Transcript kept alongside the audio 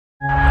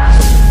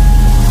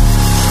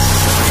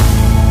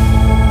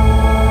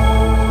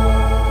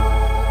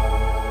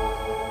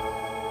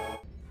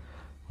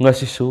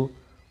ngasisu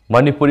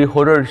Manipuri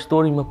Horror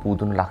Story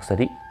mapudun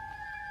laksari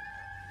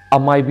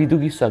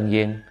Amaibidugi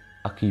Changyeng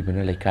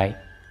Akibana Leikai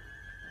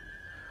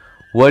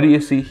Wari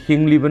asi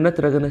hingliba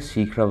natragana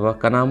sikraba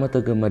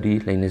kanamataga mari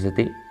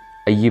lainajate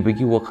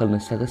ayibagi wakhalna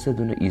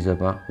sagasaduna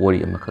izaba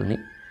wari amakhangni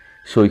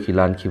soiki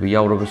lankhiba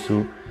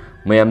yaurabasu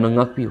mayamna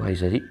ngakpi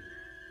haijari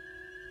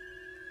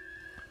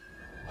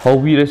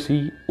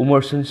hawirasi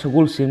Umarson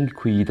Shagolsem gi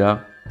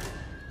khuida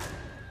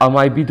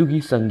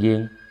Amaibidugi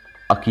Changyeng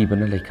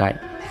Akibana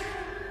Leikai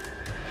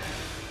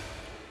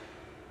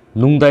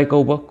nungdai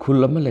kauba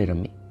khul ama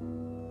leirami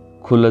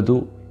khul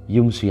adu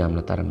yumsu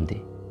yamna taramde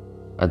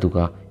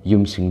aduga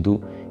yumsingdu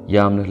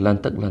yamna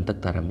lantak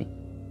tarami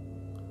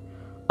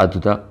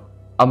aduda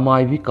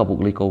amaibi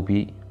kabuklei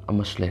kaubi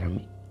amas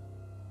leirami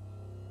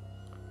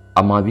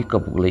amaibi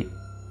kabuklei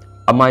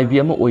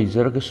amaibi ama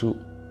oijaragasu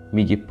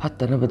migi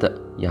phattanabada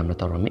yamna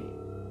tarami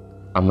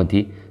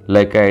amadi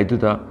laikai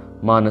aduda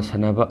mana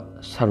sanaba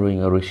saroi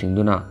ngaroi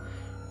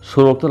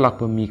sorokta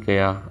lakpa mi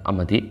kaya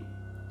amadi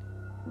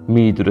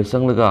mi dura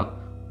sanglaga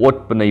ot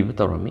panaiba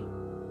tarami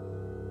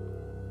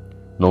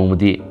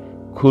nongmadi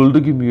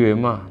khuldugi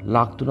miyema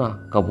laktuna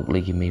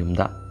kabuklegi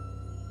mayumda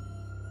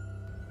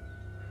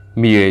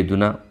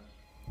miyeduna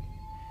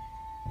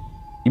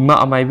ima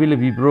amaibi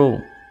lebibro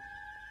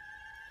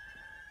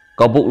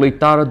kabuklei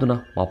taraduna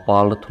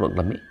mapalda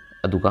thuraklami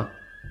aduga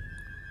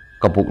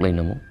kabuklei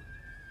namu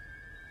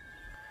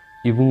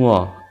ibungo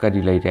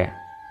kadi leire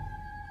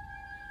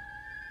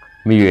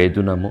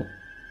miyeduna mu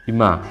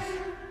ima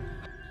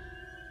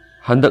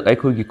handak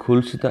aikogi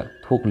khulsida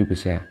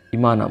thoklibase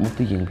imana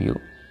amukta yengbiyu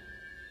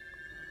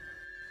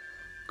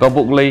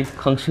kabuklei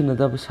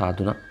khangsinadaba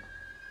saduna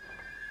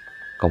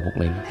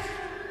kabuklei na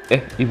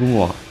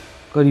ibungo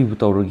karibu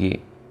tawragi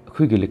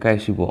akhoigi lekai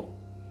sibo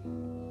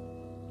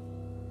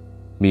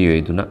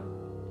miyeduna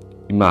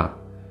ima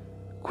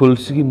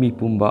khulsigi mi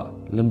pumba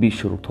lambi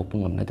shuruk thokpa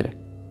ngamnadre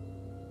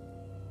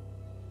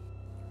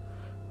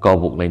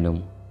kabuklei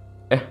namu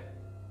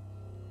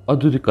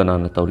adudi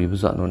kanana tawriba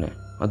zanone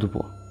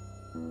adubo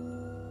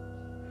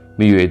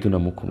miyeduna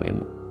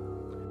mukumemu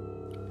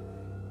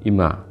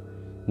ima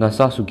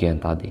nasasu gyan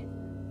tade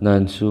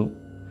nansu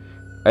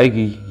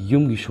aigi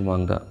yumgi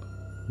sumangda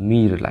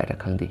mir laira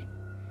khangde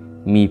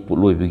mi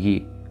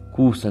puloibagi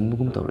ku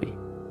sanmugum tawri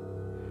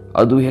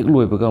adu hek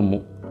loibaga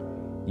mu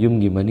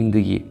yumgi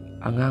maningdagi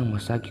angang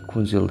masaki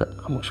khunjelda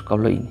amaksu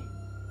kawlaini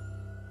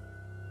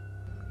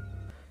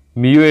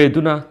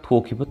miyeduna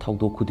thokiba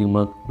thawdo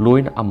khudingmak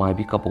loina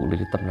amaibi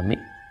kabuklei tamlami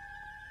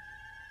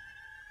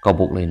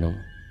kabuklei nam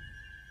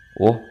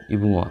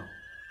ibungo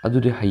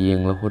adudi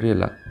hayengla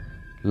horela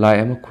lai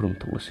ama khurum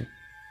thoklasi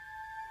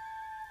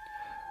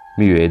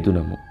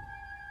miyeduna mu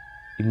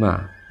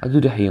ima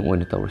adudi hayeng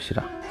oina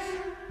tawrasira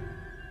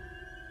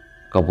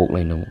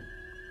kabuklei nam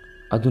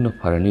aduna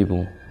farani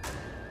ibungo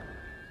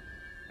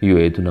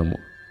miyeduna mu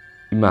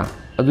ima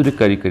adudi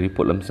kari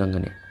potlam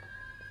sangane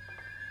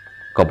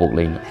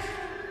kabuklei na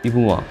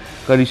ibungo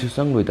kari su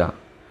sangloida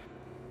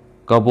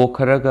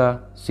kabok kharaga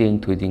seng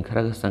thoiding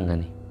kharaga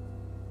sangani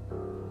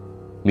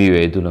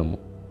miyeduna mu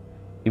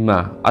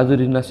ima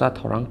aduri nasa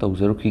thorang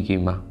tawjarukhi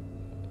ima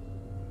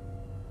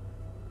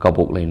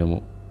kabuklei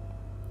namu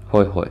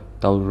hoi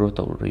tawro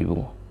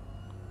ibungo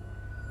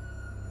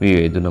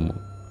miyeduna mu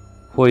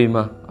hoi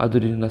ima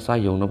aduri nasa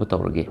yawnaba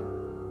tawrage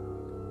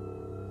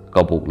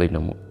kabuklei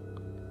namu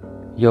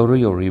yawro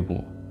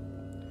ibungo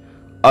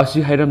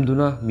asi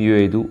hairamduna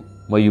miyedu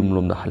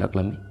mayumlomda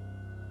halaklami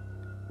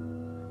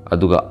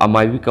aduga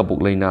amaibi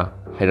kabukleina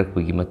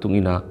hairakpagi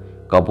matungina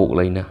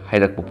kabukleina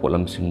hairakpa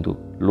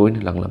polamsingdu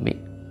loina langlami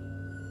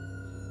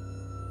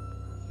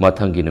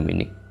mathangi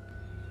namini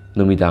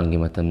numidangi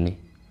matamni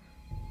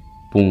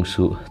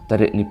pungsu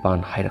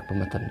 8-9 hairakpa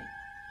matamni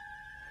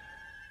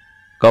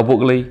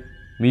kabuklei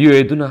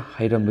miyoeduna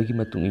hairambagi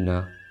matungina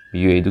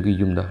miyoedugi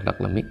yumda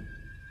halaklami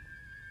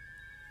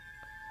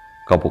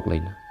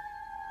kabukleina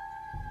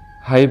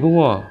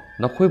haibungo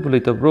nakhoi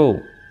bulaitabro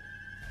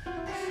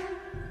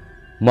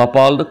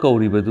mapalda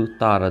kauribadu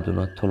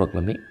taraduna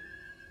tholaklami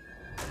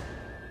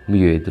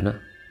miyeduna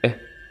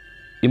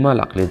ima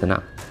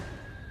lakledana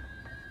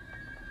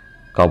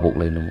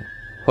kabuklei namu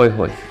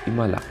hoi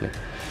ima lakle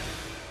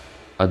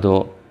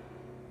ado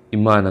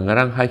ima na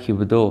ngarang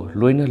haikibado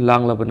loina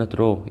langlaba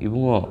natro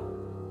ibungo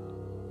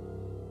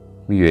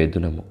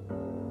miyeduna mu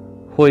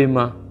hoi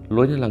ima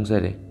loina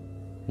langjare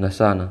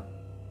nasana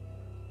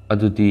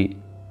adudi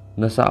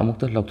nasa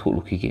amukta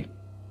lakthoklukige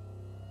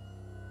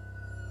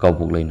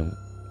kabuklei namu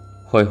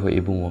hoi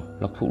ibungo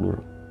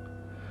lakthokluru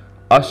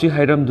ashi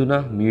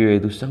hairamduna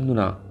miyedu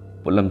sangduna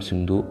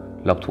polamsingdu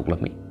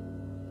lakthoklami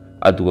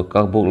aduga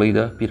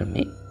kabukleida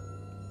pirami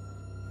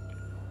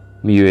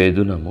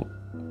miyeduna mu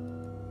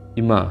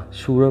ima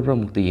surabra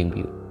mukta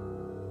yengbiyu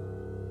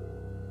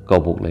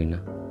kabukleina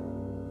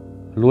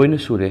loina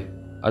sure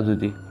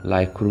adudi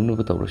lai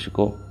khurumnaba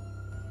tawrasiko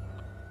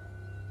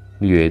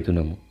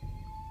miyeduna mu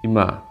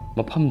ima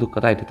mafamdu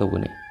kadaida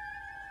tawgane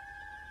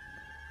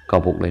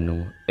kabuklei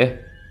namu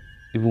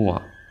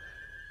ibungo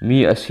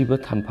mi asiba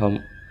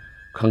thampham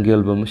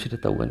khangelba masida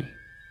tawgani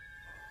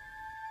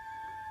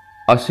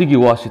Asigi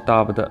wasi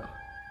tabada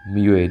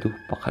miyoy du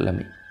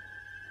pakhalami.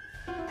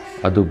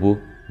 Adubu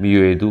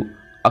miyoy du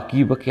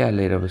akiba kya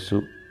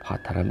leirabasu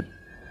phatharami.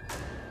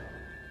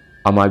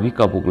 Amaibi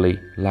kabuklei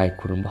lai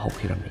khurumba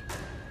hokirami.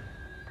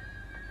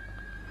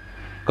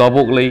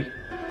 Kabuklei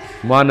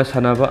mana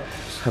sanaba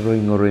saroi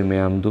ngoroi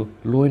mayamdu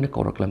loina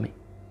kauraklami.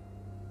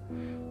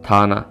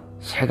 Thana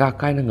sega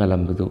kaina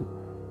ngalambadu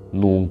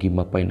nongi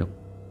mapaina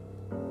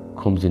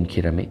khomjin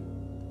khirami.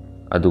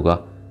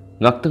 Aduga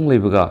ngaktang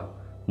leibaga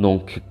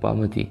nong khikpa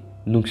amadi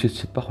nungsit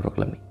sitpa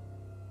horaklami.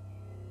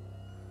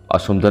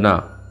 Asumdana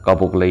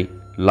kabuklei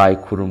lai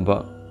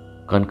khurumba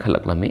kan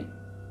khalaklami.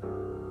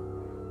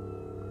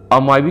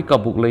 Amaibi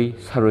kabuklei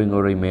saroi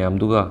ngoroi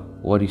mayamduga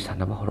wari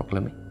sanaba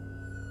horaklami.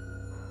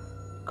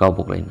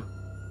 Kabukleina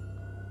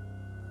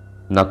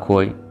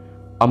Nakhoi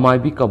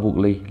amaibi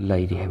kabuklei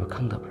lairi haiba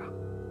khangdabra.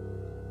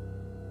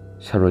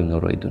 Saroi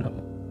ngoroi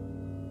dunamu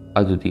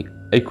adudi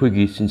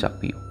aikhoigi sinjak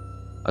piyu.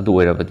 Adu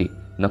oirabadi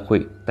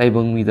nakhoi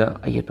taibang mida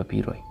ayetpa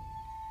piroi.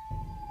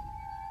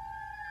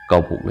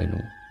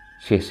 Kabukleinu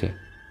se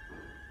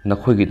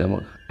nakhoigi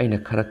damak aina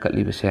khara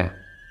katlibase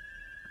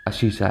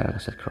ashi charaga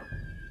satkro.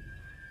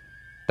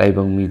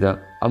 Taibang mida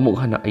amuk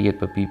hana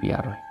ayetpa pibi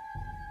yaroi.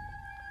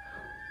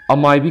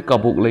 Amaibi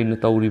kabukleina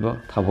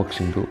tauriba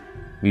thabaksindu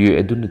miyoy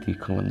adunati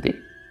khanglamde.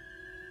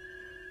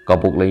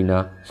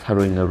 Kabukleina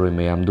saroi ngaroi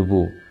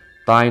mayamdubu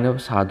tainab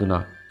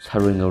saduna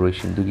saroi ngaroi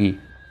singdugi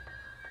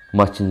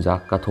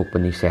machinjak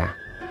kathokpani se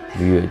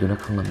miyoy aduna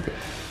khanglamde.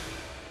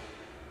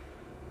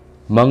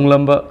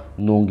 Manglamba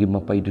nongi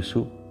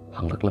mapaidusu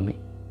hanglaklami.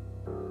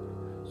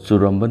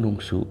 Suramba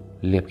nungsu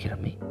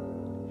lepkhirami.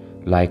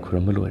 Lai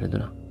khuramba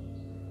loiraduna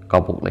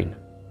kabukleina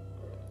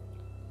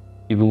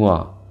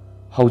ibunga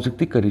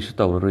haujikti karisu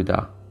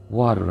tawraroida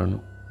waruranu.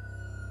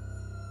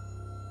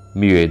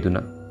 Miyoy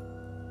aduna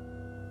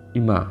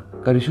ima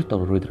karisu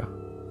tawraroidra.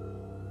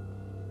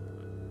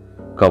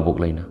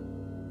 Kabukleina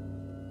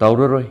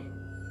tawraroi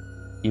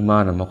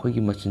imana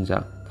makhoigi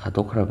machinjak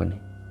thadokhrabani.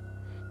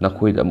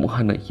 Nakhoida amuk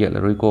hana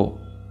yelaroi ko.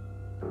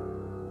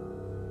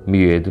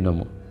 Miyoy aduna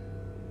mu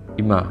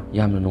ima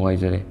yamna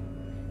nungaijare.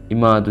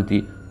 Ima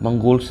adudi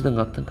mangol sida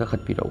ngaktang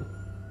kakhatpirau.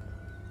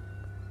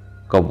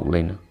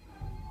 Kabukleina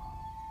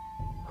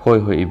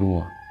hoi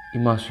ibungo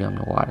ima su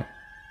yamna ware.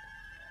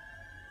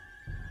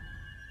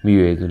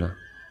 Miyoy aduna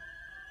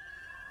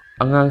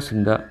angang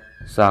singda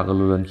saga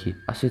lulanki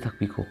ase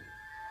thakpiko.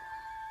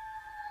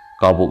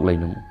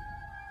 Kabukleina mu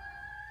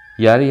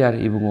yari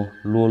ibungo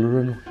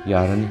loluranu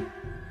yarani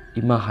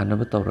ima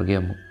hanaba tawrage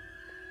amu.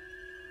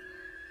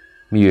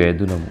 Miyoy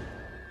aduna mu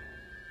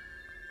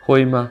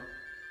hoi ma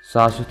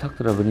sasu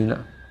thaktrabanina.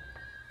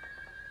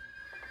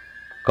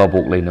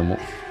 Kabukleina mu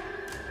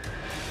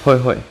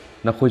hoi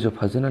nakhoijo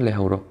phajana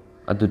lehawro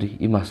adudi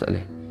ima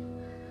sale.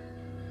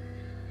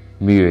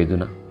 Miyoy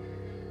aduna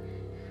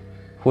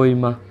hoi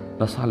ma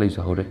nasa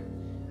leijahore.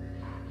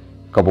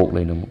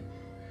 Kabukleina mu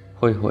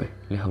hoi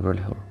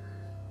lehawro.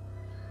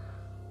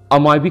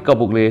 Amaibi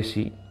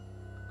kabuklei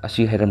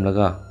asi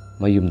hairamlaga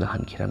mayumda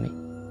hankhirami.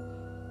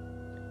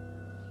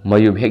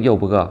 Mayum hek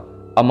yaubaga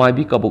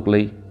amaibi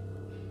kabuklei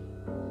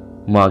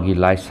magi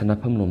lai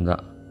sanafam lomda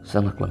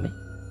sangaklami.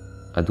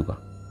 Aduga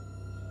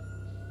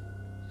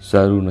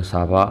saruna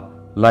saba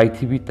lai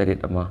thibi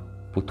taret ama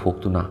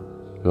puthoktuna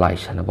lai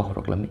sanaba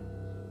horaklami.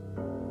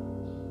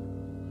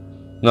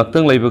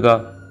 Ngaktang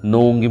leibaga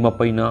nongi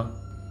mapaina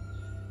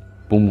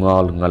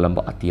pungal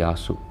ngalamba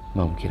atiyasu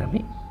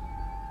mamkirami.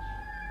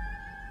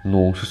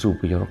 Nong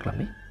susubu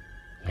yoroklami.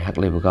 Ngahak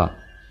leibaga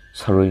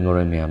saroi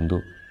ngoroi mayamdu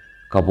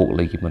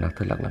kabukleigi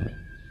manakta laklami.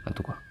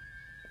 Aduga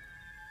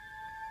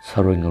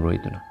saroi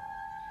ngoroi duna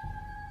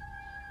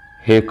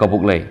he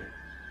kabuklei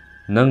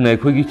nang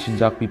aikhoigi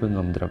chinjak piba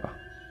ngamdraba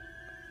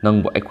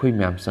nangbu aikhoi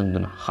mayam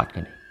sangduna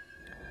hatkani.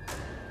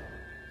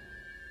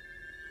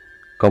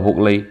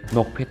 Kabuklei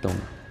nokphe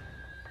tawna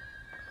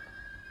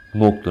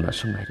noktuna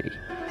sum hairei.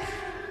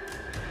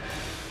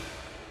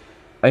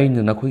 Aina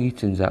nakhoigi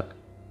chinjak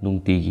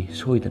nungtigi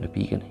soidana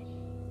pigani.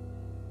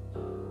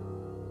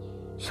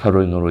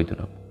 Saroi ngoroi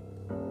duna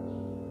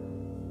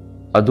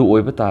adu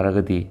oiba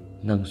taragadi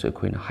nangsu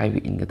aikhoina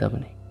haiba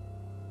ingadabani.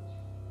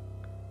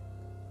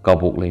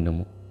 Kabukleina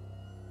mu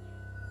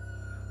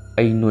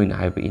ai noina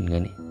haiba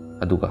ingani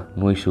aduga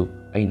noisu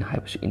aina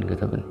haibasu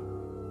ingadabani.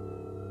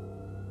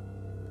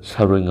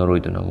 Saroi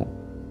ngoroi duna mu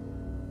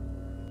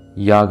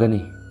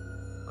yagani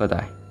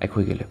kadai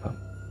aikhoigi lefam.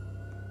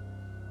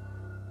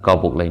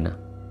 Kabukleina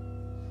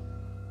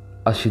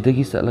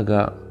ashidagi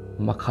chalaga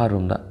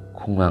makharomda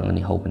khungang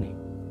ani hawbani.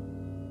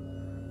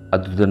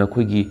 Aduda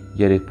nakhoigi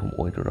yarekphum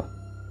oiruro.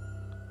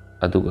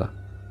 Aduga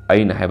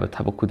aina haiba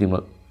thabak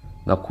kudimak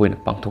nakhoina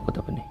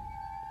pangthokadabani.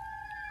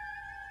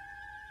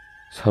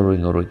 Saroi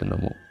ngoroi duna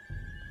mu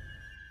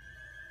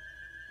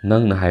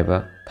nangna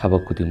haiba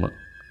thabak kudimak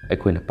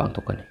aikhoina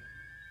pangthokani.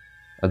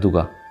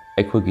 Aduga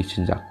aikhoigi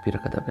chinjak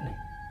pirakadabani.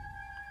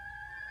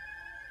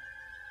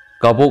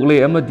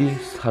 Kabuklei amadi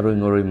saroi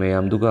ngoroi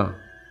mayamduga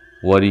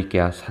wari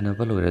kya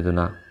sanaba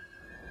loiraduna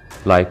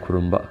lai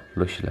khurumba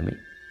loisilami.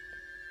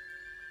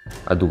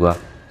 Aduga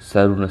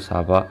saruna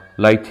saba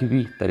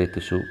laithibi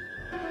taretusu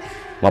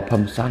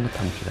mafam sana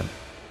thamkiram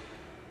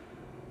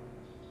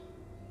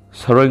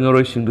saroi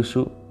ngaroi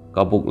singdusu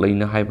kabok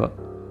leina haiba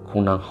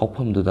khonang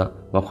haupam duda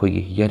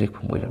makhoigi yarek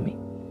phamoirami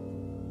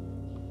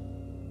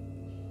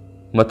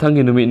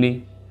mathangi numini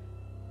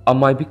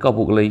amaibi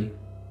kabok lei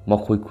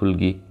makhoi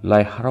khulgi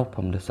lai harau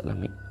phamda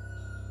salami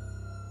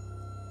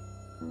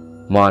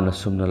mana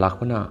sumna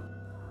lakpana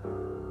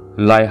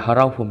lai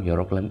harau pham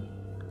yoroklami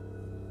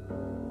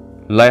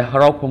lai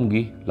harau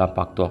phamgi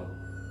lapakto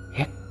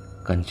hek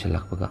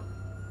kanchilakpaga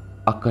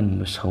akan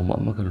masauma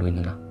amaga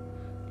loinana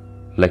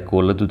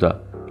laikol aduda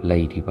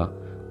lairiba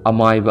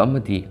amaiba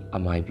amadi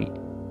amaibi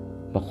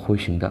makhoi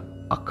singda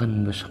akan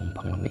masaum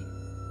phanglami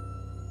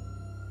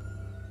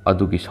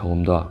adugi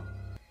saumda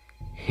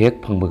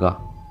hek phangbaga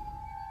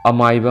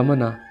amaiba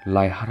mana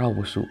lai harau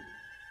busu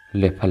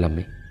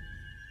lephalami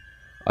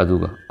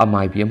aduga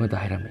amaibi amada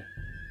hairami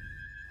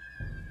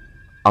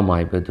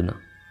amaiba duna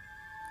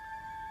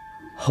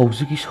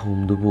haujugi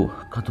saumdubu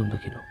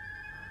kadumdagino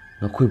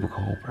nakhoibu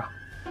khangobra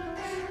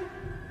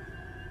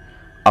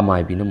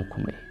amaibi na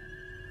mukhumai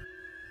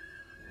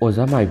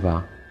oza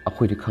maiba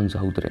akhoi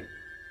khangjaudre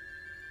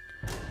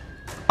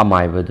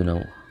amaiba duna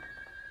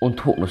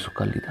onthokna su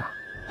kallida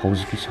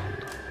haujugi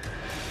saumdu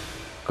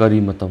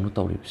kari matawnu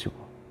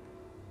tawribsigo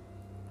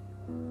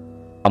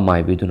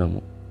amaibi duna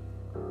mu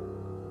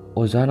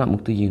ozana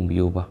mukta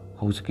yengbiyoba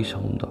haujugi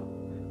saumdu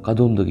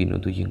kadomdagino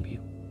du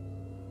yengbiyo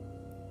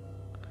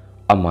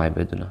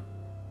amaiba duna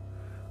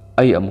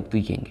ai amukta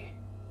yenge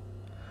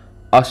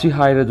ashi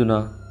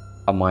hairaduna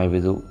amaiba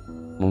du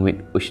mamit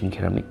ushin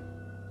khirami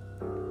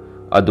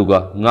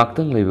aduga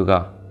ngaktang leibaga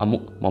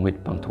amuk mamit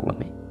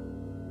pangthoklami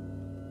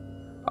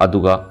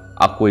aduga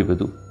akoiba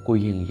du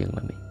koyeng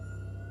yenglami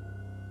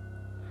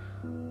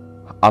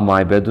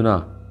amaiba duna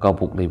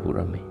kabok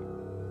leiburami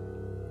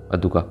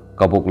aduga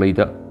kabok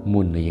leida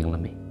munna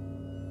yenglami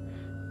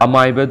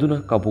amaiba duna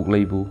kabok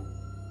leibu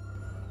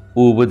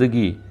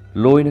ubadagi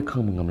loina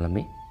khangma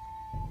ngamlami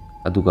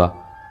aduga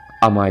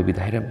amaibi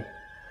dairami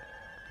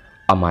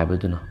amaiba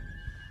duna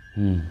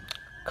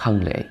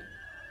khangle ai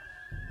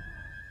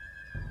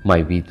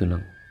maibi duna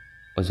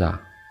oza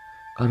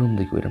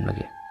karumdai koiram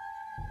lage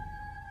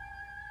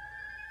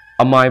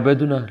amaiba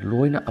duna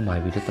loina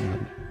amaibi da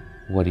tamlami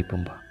wari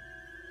pamba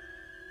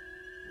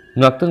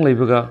ngaktang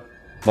leibaga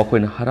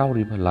makoina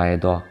harauriba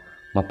laido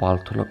mapal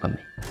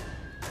thulakami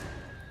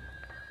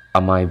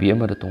amaibi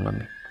amada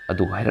tonglami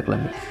aduga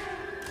hairaklami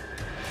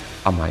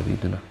amaibi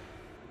duna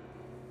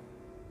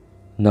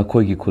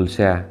nakhoigi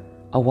khulse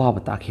awaba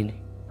takhini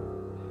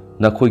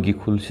nakhoigi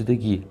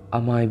khulsidagi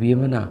amaibi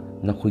amana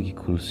nakhoigi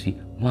khulsi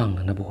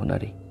mangnana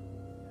bohonari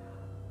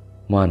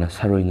mana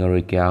saroi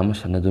ngaroi kya ama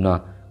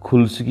sanaduna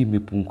khulsigi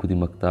mipum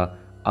kudimakta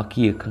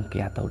aki khang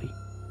kya tawri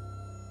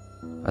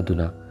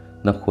aduna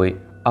nakhoi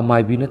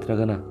amaibi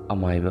natragana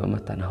amaiba ama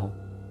tanaho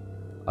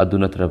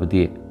aduna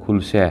trabadi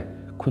khulse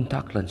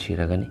khuntak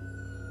lansiragani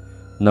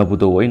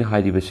nabudo oina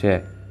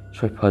haidibase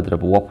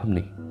soifadrabu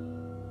wafamni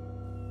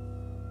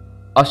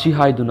ashi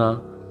haiduna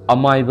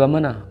amaiba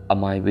mana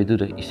amaibe du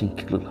ising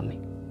khiklami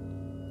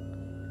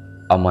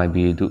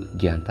amaibe du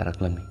gyan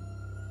taraklami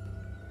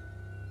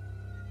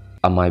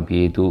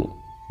amaibe du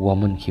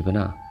waman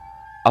khibana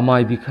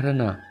amaibi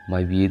kharana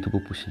maibe du bu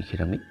pusin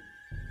khirami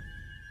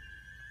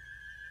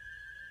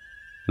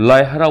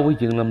lai harawi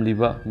jinglam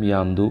liba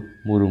miyam du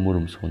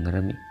murum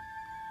sonarami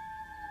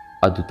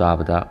adu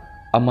tabada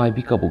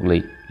amaibi kabuk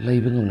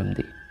leiba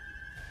ngamlamdi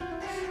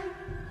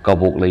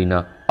kabok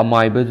leina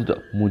amaiba du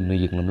munna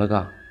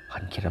yenglamlaga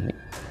hankhirami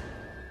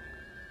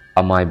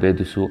amaiba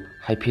du su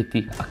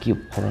haifeti akib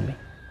horami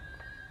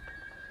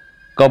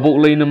kabok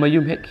leina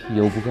mayum hek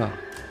yaubuga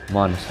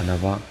man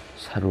sanaba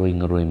saroi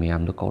ngaroi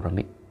mayam do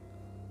kaurami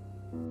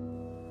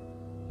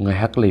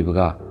ngahak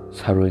leibaga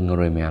saroi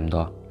ngaroi mayam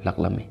do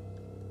laklami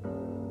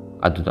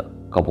aduda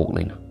kabok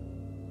leina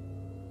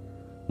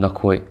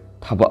nakhoi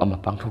thaba ama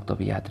pangthok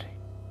tabi yadre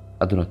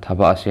aduna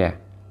thaba ase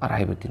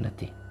araibati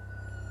nati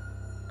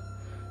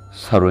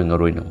saroi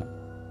ngaroi namu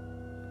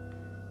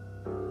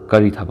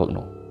kari thabak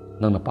no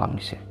nangna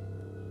pamni se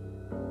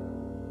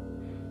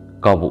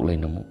kabok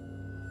leina mu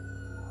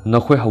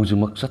nakhoi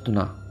haujumak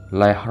satuna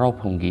lai harau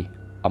phomgi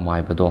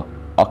amai bado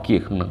aki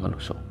khang nang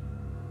aluso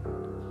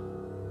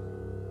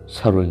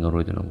saroi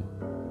ngaroi dana mu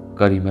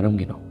kari maram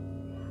gino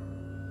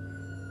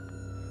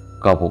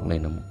kabok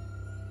leina mu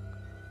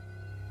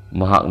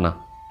mahakna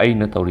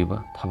aina tawriba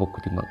thabak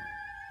kudimak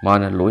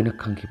mana loina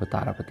khangkiba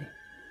tarabadi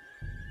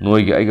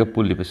noigi aiga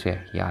pulibase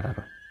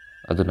yararo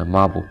aduna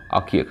mabu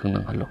aki khang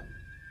nang halo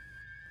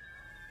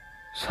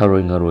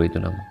saroi ngaroi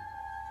dana mu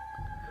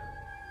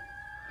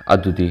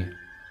adudi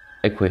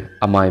aikhoi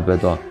amai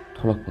bado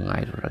tholak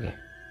pangai rage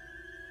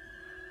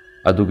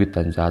adugi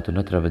tanja tu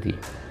natrabadi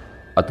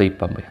atai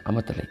pambai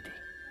amata leite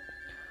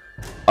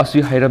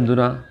asi hairam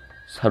duna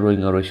saroi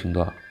ngaroi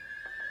singdo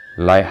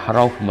lai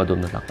harau madom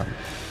na lakan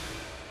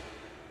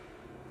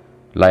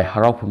lai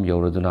harau phum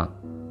yauraduna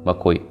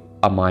makoi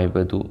amai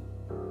badu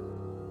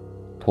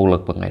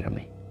tholak pangai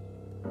rame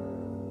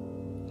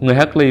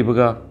ngahak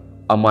leibaga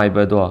amai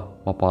bado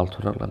mapal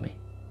thoraklami.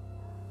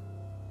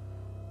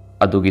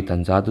 Adugi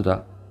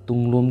tanjaduda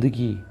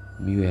tunglomdagi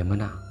miyoy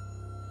amana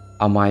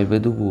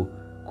amaibadubu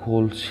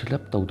khol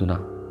silap tawduna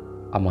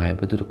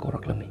amaibaduda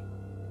koraklami.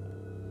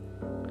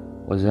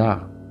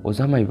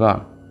 Oza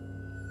maiba.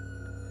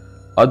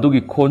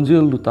 Adugi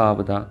khonjel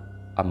lutabada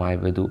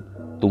amaibadu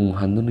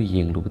tunghandunu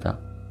yenglubada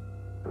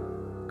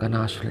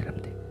kanasu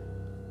leramde.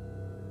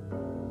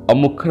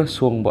 Amuk khara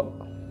songba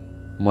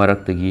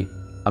maraktagi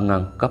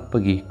angang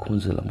kappagi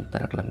khonjel amuk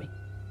taraklami.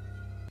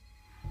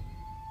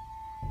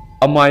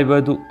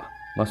 Amaibadu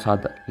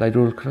masada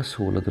lairol khara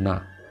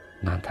soladuna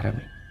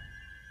nantharami.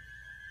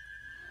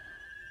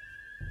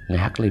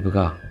 Ngahak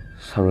leibaga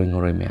saroi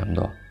ngoroi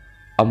mayamdo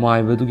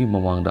amaibadugi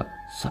mamangda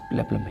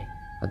sapleplami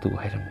adugu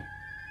hairami.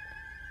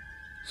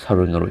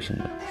 Saroi ngoroi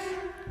singna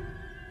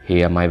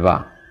he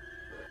amaiba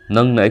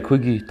nangna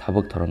aikhoigi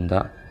thabak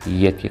thoramda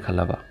yetke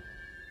khalaba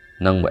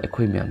nangba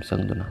aikhoi mayam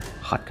sangduna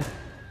hatkani.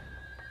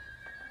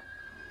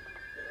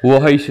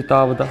 Wahai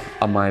sitabada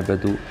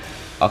amaibadu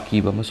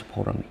akiba masu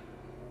phorami.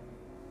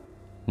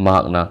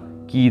 Magna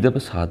kidaba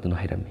saduna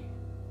hairami.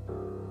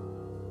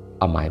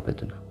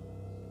 Amaibaduna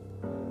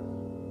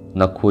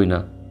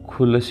nakhoina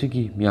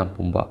khulasigi miyam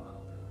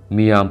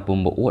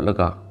pumba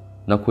otlaga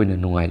nakhoina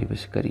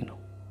nungairibasi karino.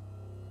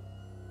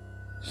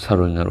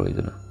 Saroi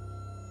ngaroiduna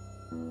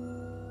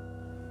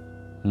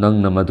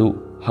nangna madu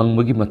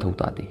hangbagi mathau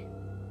tade.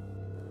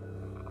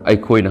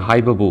 Aikhoina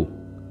haibabu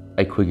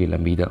aikhoigi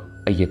lambida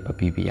ayetpa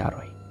pibi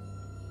yaroi.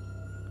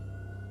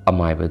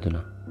 Amaibaduna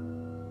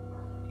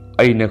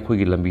aina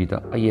khoigi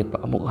lambida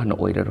ayetpa amuk hana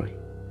oiraroi.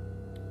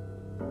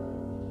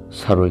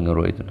 Saroi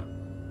ngaroiduna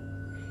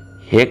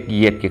hek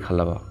yetke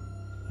khalaba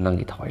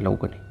nangi thawai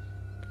laugani.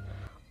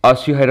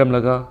 Ashi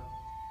hairamlaga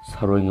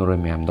saroi ngoroi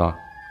mayamda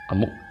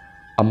amuk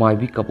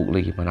amaibi kabuk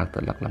legi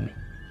manakta laklami.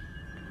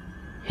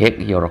 Hek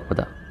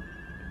yorakpada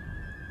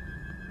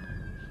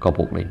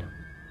kabuk leina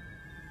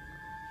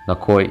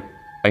nakhoi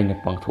aina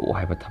pangthoku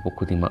haiba thabuk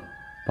khudima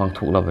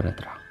pangthoklaba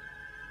natra.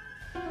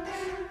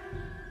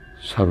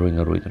 Saroi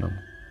ngaroiduna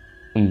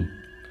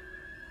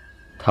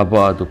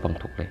thaba adu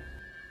pangthokle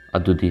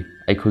adudi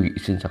aikhogi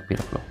isin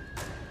sakpiraklo.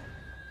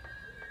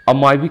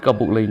 Amaibi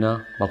kabuk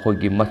leina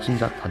makhoigi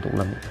machinjak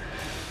thadoklami.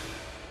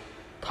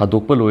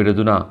 Thadokpa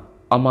loiraduna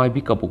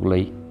amaibi kabuk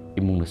lei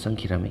imungda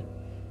sangkhirami.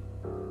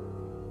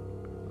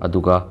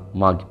 Aduga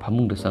magi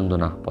phamungda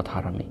sangduna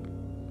potharami.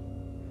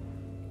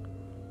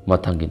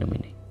 Mathangi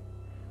numini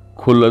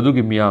khul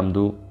adugi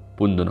miyamdu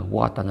punduna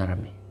wa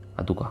tanarami.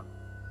 Aduga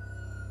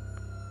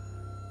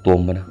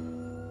tombana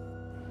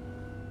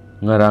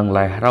ngarang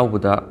lai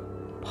haraubada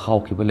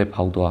phawkhiba le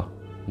phawdwa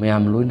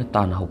mayam loina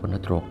tana hauba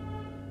natro.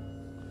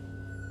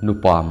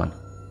 Nupa man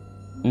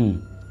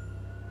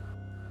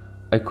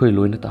aikhoi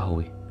loina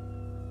tahawi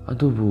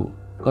adubu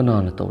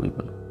kanana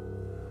tawribanu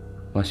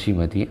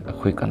masimadi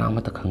aikhoi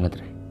kanamata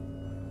khangadre.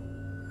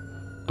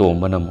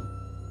 Tombanam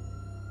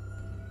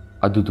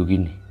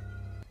adudugini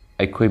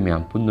aikhoi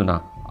mayam punduna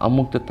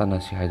amukta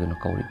tanasi haiduna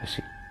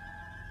kauribasi.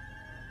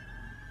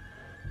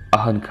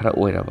 Ahan khara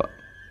oiraba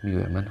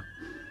miyoy amana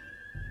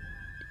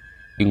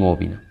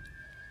ingobina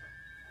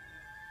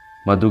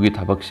madugi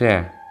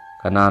thabakse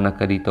kanana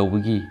kari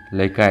tawbagi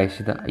leikai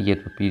sida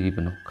ayetpa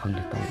piribanu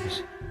khangde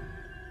tawbasi.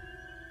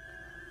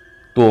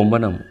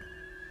 Tombanam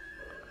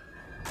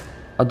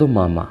ado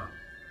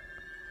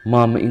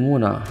mama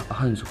ingona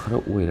ahansu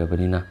khara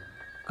oirabanina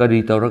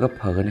kari tawraga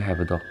phagani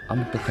haibado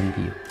amukta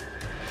khanbiyu.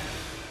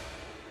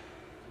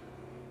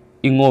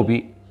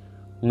 Ingobi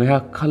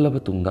ngaya khalaba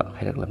tungda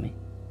hairaklami.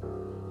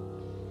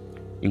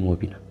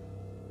 Ingobina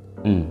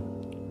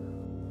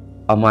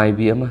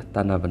amaibi ama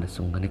tanabana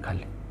sungani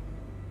khali.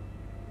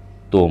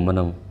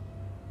 Tombanam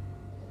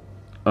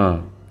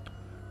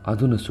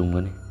aduna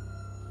sungani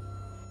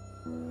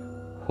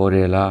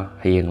horela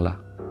hayengla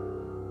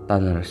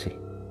tanarasi.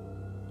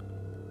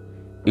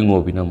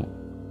 Ingobinam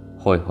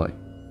hoi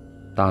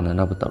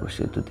tananaba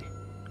tarusi adudi.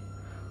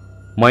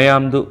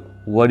 Mayamdu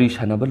wari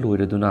sanaba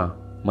loiraduna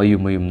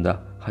mayumda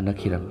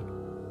hanakhirami.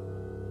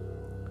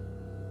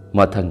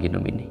 Mathangi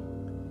numini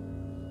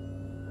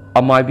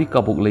amaibi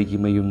kabuk leigi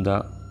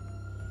mayumda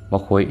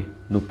makhoi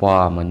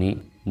nupa amani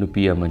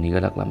nupi amani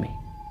galaklami.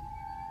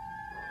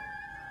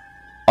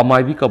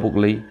 Amaibi kabuk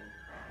lei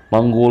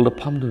mangol da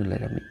phamduna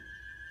lerami.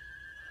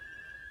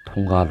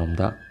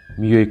 Thungalomda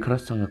miyoy khara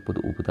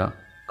sangakpadu ubada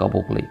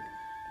kabuk lei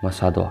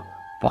masado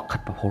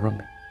pakhatpa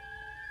phorami.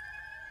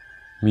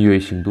 Miyoy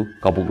singdu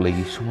kabuk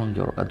leigi sumang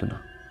yorakaduna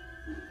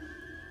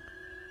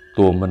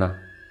tombana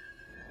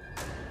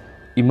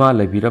ima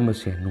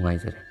leibiramase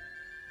nungaijare.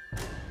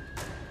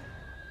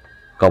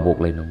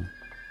 Kabuk leinam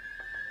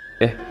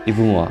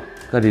ibungo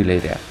kari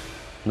leire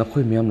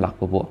nakhoi miyam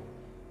lakpabo.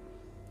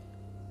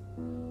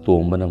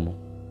 Tombanam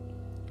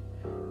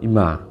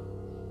ima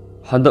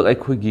handak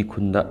aikhoigi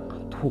khunda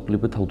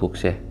thokliba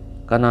thaudokse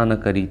kanana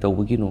kari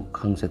tawbagino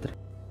khangsadre.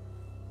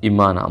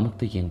 Imana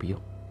amukta yengbiyo.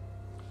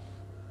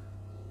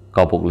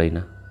 Kabuk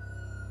leina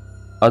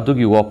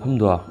adugi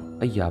wafamdo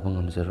ay yaba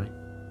ngamjaroi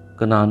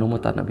kanano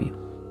matanabiyo.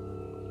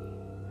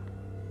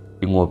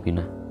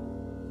 Ingobina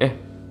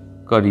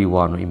Kari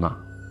wano ima.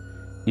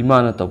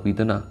 Ima na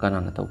tawbidana kana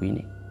na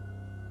tawbini.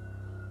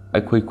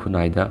 Aikoi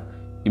khunaida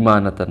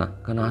ima na tana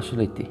kana su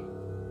leite.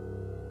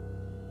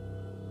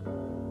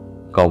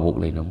 Kaubok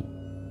leinam.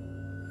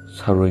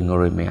 Saroi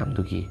ngoroi mayam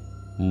dugi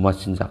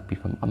machinjak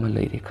pifam ama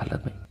leire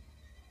khalamai.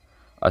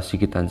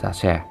 Asigi tanja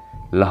se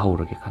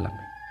lahaurage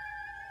khalamai.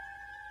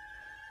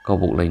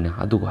 Kaubok leina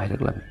adugo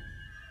hairaklamai.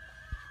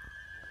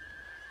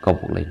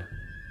 Kaubok leina.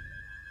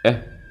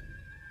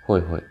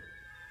 Hoi hoi.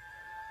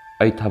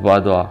 Ai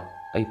thabado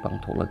ai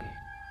pangtholage.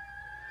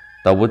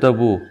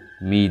 Tabu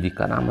mi di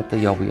kanamata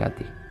yawi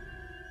yati.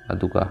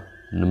 Aduga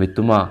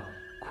numituma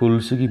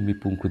khulsugi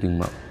mipung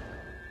kudingma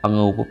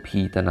angauba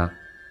phi tana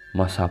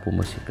masapu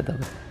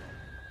masikadaga.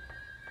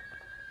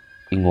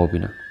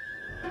 Ingobina.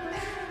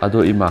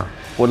 Ado ima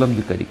polam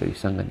di kari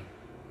sangani.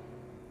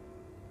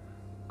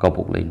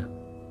 Kaubok leina.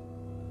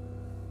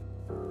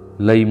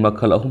 Lay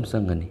makhal ahum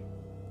sangani.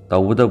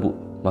 Tabu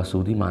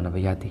masudi manaba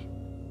yati.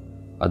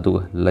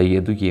 Aduga lay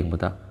adu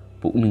yengbada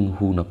pukning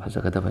huna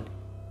phajagadabani.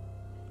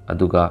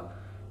 Aduga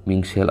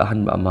mingsel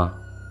ahanba ama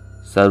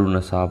saruna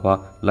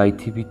saba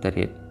laithibi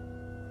taret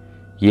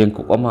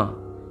yengkok ama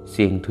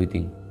seng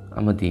thuiding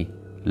amadi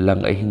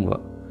lang ahingba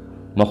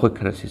makhoi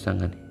khara si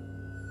sangani.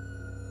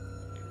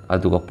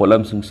 Aduga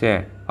polam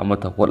singse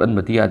amata polan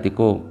mati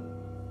atiko.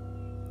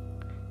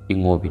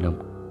 Ingobinam.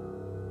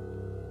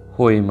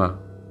 Hoi ma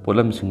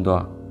polam singdo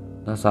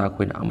nasa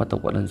akoina amata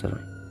polan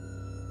zaroi.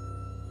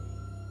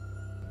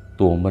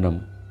 Tombanam.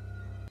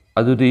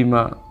 Adudi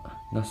ma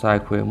nasa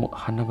akoi mu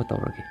hanaba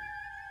tawrage.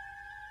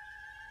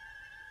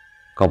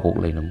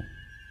 Kaubok leinam.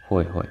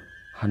 Hoi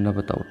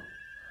hanaba tawro.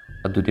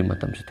 Adudi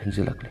matam si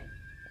thengsilakle.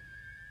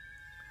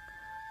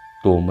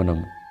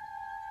 Tombanam.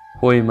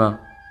 Hoi ma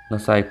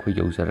nasa akoi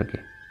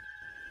yauzarage.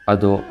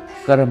 Ado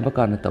karamba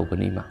kana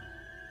tawgani ma.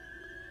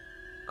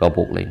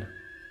 Kaubok leina.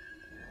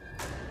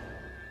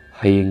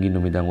 Hayengi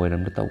numidang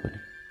wairam na tawgani.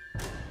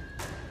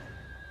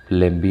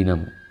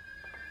 Lembinam.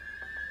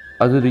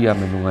 Adudi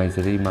yamna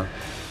nungaizare ima.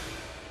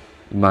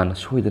 Ima na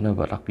soidana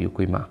ba lakpiyu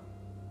ko ima.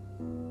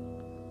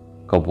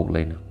 Kaubok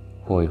leina.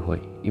 Hoi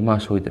ima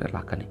soidana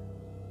lakani.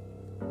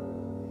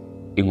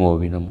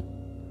 Ingobinam.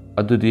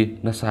 Adudi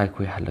nasai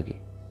koi halage.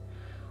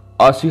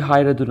 Asi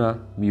hairaduna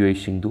miyoi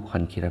singdu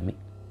hankirami.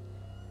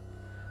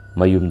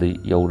 Mayumda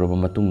yauraba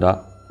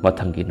matungda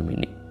mathangi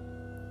numini.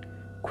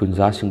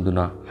 Khunja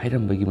singduna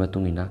hairambagi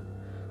matungina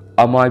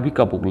amaibi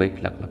kabuk lei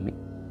laklami.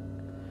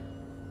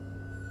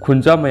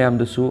 Khunja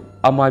mayamdasu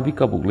amaibi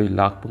kabuk lei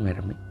lakpa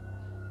ngairami.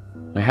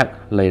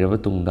 Ngahak lairaba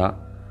tungda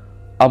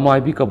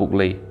amaibi kabuk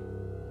lei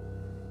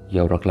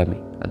yauraklami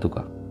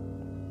aduga.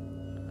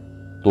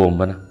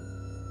 Tombana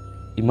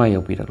ima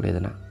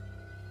yaupirakleda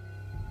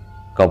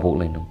kabuk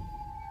leinam.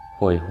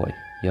 Hoi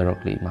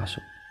yaurakle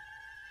imasu.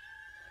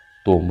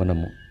 Tombana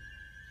mu.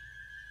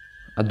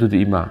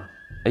 Adudi ima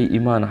ai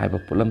ima na haiba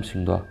pulam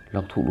singdo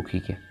langthuk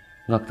lukhige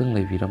ngaktang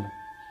leibiramu.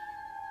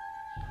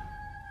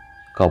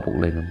 Kaubok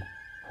leinam.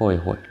 Hoi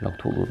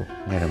langthuk luro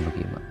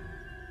ngairamagi ima.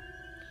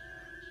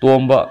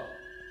 Tomba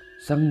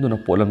sangduna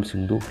pulam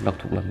singdo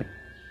langthuk lami.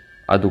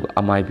 Aduga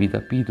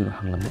amaibida piduna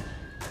hanglami.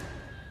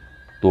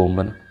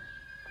 Tombana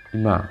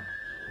ima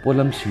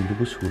pulam singdo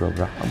bu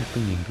surabra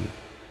amutang yengbi.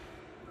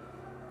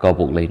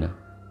 Kaubok leina.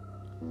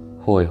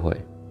 Hoi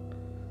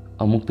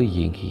amukta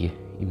yengkhige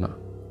ima.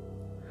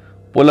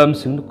 Polam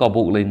singdu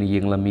kabuk leina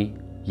yenglami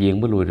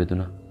yengba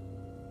loiraduna.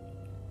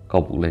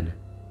 Kabuk leina.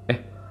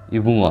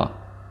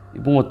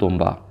 Ibunga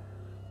tomba.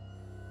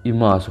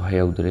 Ima su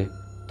hayaudre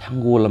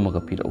thangol amaga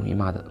piraung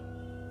imada.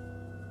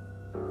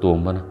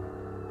 Tombana.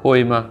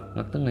 Hoi ma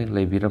ngaktang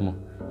leibiramu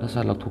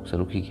nasa lathuk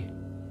sarukhige.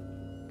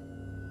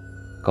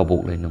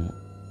 Kabuk leina mu.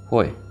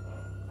 Hoi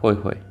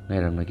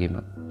ngairamagi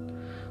ma.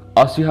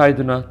 Asi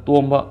haiduna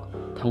tomba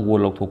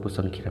thangol lathuk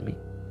pasangkhirami.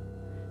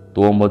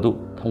 Tomba du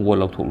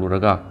thangol lathuk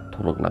luraga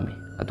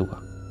tholaklami.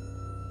 Aduga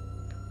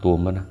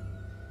tombana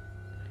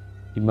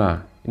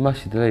ima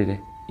sida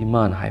leire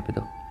ima na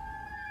haibado.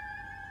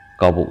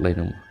 Kaubok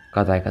leinam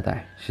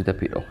kadai sida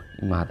piro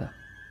imada.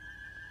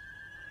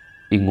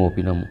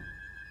 Ingobinam.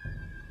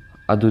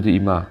 Adudi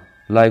ima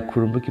lai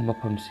khurumbuki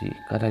mafamsi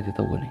kadai de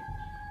tawgani.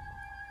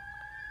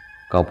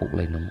 Kaubok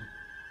leinam.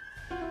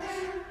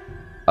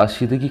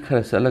 Asidagi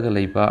khara salaga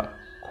leiba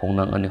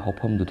khongnang ani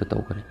hofamduda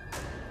tawgani.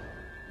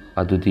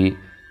 Adudi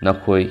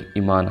nakhoi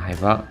ima na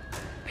haiba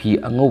phi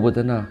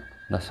angobadana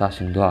nasa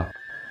singdwa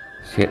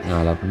set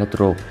ngalab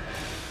natro.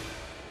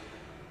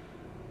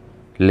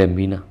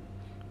 Lembina.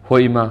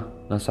 Hoi ma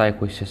nasai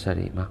koi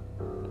sesari ma.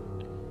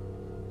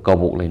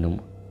 Kaubok leinam.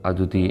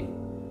 Adudi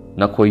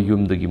nakhoi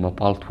yumdagi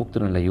mapal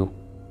thuktuna layu.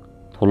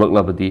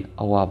 Tholaklabadi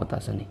awaba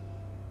tasani.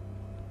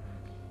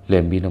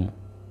 Lembinam.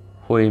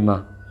 Hoi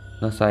ma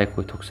nasai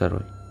koi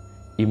thuksaroi.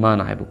 Ima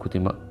na haiba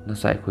kutima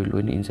nasai koi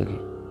loini injage.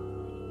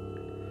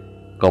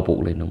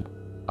 Kaubok leinam.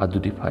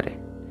 Adudi phare.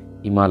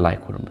 Ima lai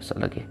khuramba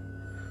salage.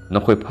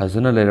 Nakhoi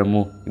phajana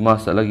leiramu ima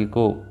salage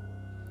ko.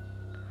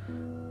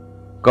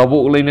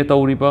 Kaubok leina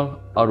tawriba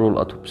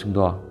arol athup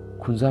singdo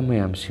khunja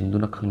mayam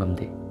singduna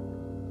khanglamde.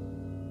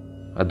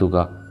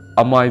 Aduga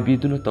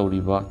amaibiduna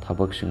tawriba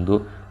thabak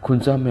singdu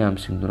khunja mayam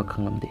singduna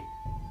khanglamde.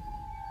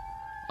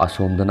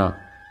 Asomdana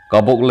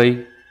kabok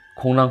lei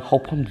khongnang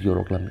haupam du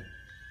yoroklami.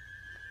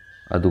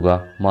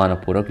 Aduga mana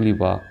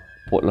purakliba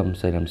potlam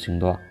sairam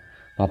singdo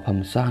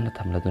mafam sana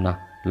thamladuna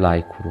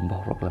lai khurumba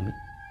horoklami.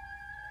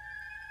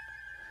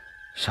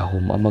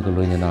 Sahum amaga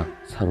loinana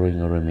saroi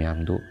ngaroi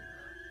mayamdu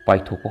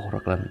paithokpa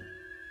horaklami.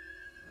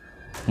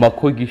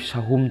 Makhoigi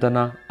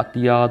sahumdana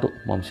atiyadu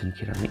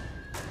mamsinkhirami.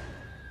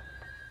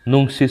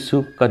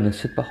 Nungsisu kana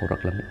sitpa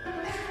horaklami.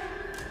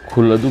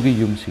 Khul adugi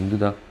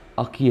yumsingduda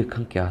aki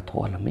akhang kya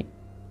thoalami.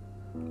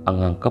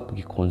 Angang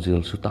kapgi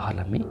khonjil su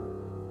tahalami.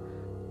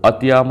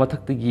 Atiya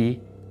mathaktagi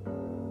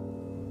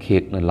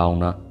khekna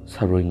launa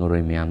saroi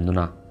ngaroi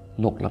mayamduna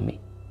noklami.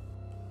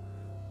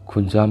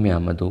 Khunja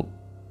mayam adu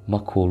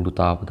makhol du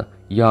tabada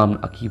yamna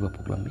akiba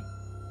poklami.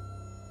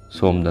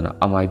 Somdana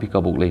amaibi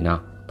kabuk leina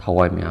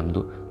thawai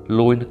mayamdu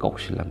loina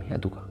kausilami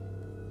aduga.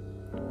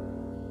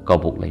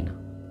 Kabuk leina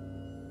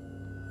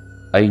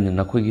aina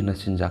nakhoigi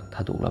nasinjak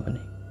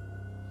thadoklabani.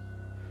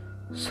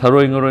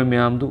 Saroi ngaroi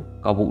mayamdu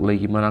kabuk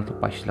leigi manakta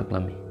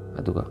paisilaklami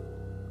aduga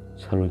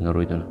saroi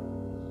ngaroi duna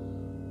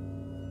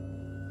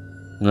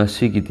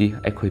ngasigidi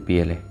aikhoi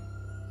pele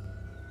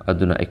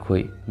aduna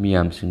aikhoi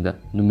miyam singda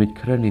numit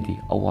kharanidi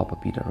awapa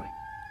piraroi.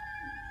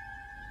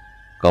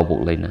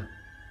 Kabuk leina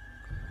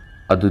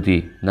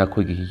adudi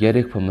nakhoigi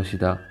yerek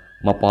phamasida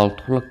mapal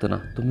tholaktana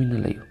tumina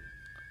layu.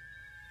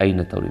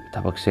 Aina tawrib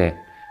thabakse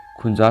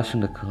khunja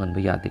singda khangan ba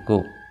yade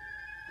ko.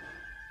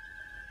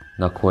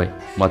 Nakhoi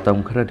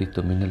matam kharadi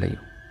tumina layu.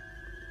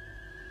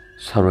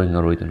 Saroi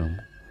ngaroi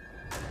dunam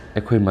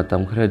aikhoi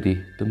matam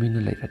kharadi tumina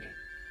lairage.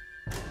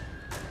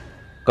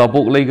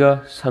 Kabuk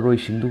leiga saroi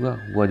singduga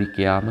wari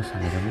kya ama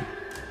sanarami.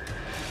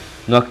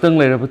 Ngaktang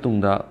lairaba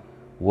tungda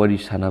wari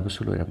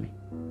sanabasu loirami.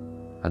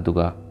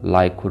 Aduga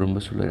lai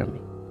khurumbasu loirami.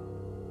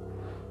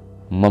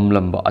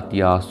 Mamlamba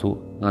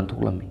atiyasu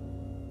ngantoklami.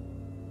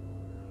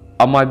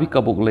 Amaibi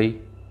kabuk lei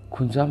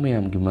khunja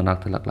mayamgi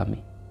manakta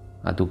laklami.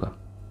 Aduga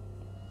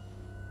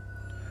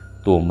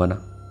tombana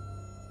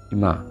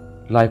ima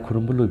lai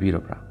khurumba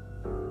loibirabra.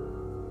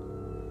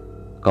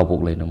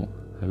 Kabuk lei namu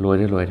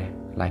loire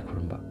lai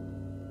khurumba.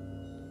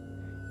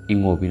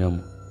 Ingobi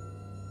namu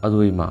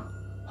adu ima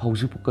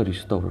haujipu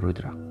karisu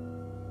tawraroidra.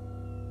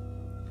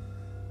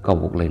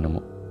 Kabuk lei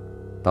namu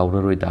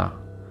tawraroida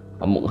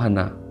amuk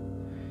hana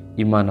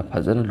imana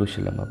fazana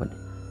loisilamabani.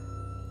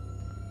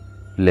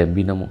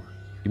 Lembi namu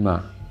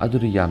ima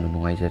aduri yamna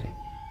nungaijare.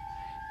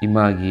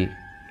 Imagi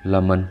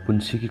laman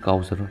punsigi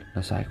kauzaroi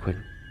nasai khoin.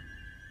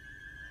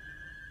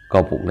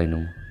 Kabuk lei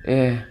namu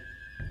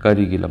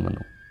karigi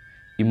lamanu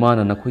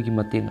imana nakhoigi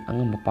mateng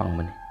angamba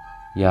pangmani.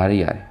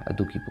 Yare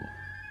adukibu.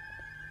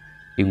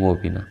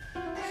 Ingobina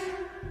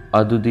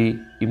adudi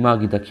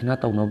imagi dakhina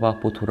tawnaba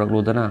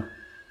pothoraklodana.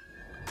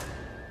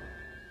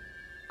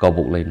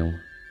 Kabuk lei namu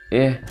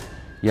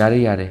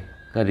yare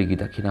karigi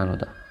dakhina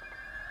noda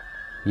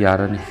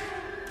yarani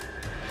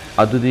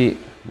adudi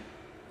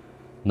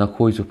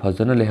nakhoi su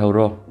fazana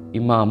lehawro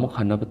ima amuk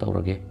hanaba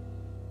tawrage.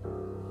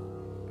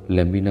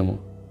 Lembi namu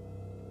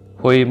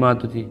hoi ima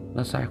adudi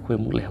nasai khoi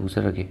amuk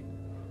lehawzarage.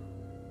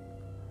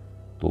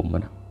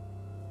 Tombana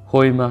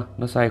hoi ma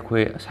nasai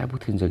khoi asaibu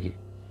thinjage.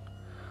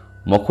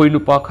 Makhoi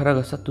nupa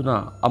kharaga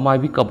satuna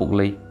amaibi kabuk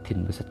lei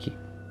thinba satki.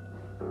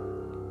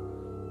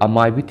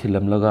 Amaibi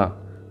thilamlaga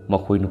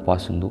makhoi nupa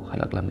singdu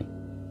halaklami.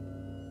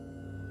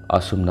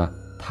 Asumna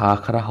tha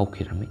khara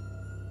haukhirami.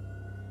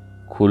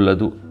 Khul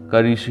adu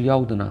karisu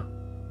yaudana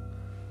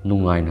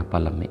nungaina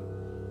palami.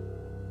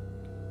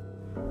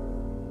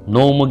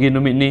 Nomagi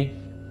numitni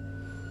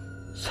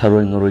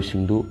saroi ngaroi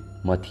singdu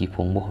mathi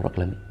phongba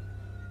horaklami.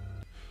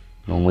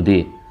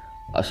 Nomadi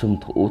asum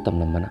thu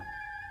tamlamana.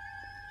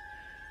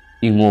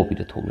 Ingobi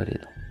da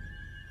thoklaredo.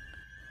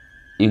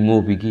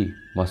 Ingobigi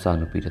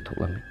masanupi da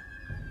thoklami.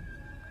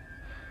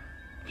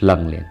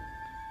 Langlen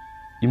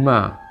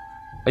ima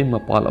ai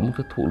mapal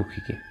amukta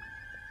tholukhige.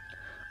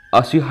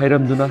 Asi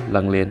hairamduna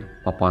langlen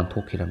mapan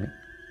thokhirami.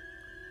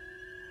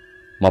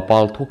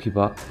 Mapal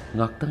thokhiba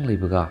ngaktang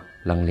leibaga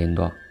langlen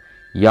do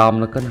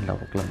yamna kana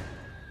lawraklami.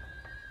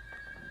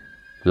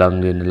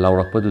 Langlen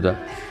lawrakpaduda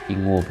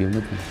ingobi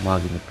amadi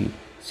magi napi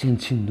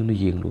sinchinduna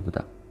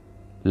yenglubada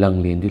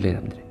langlen di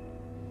leiramdre.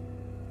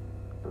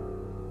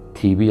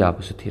 Thibi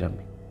yabasu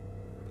thirami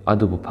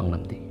adubu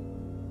phanglamdi.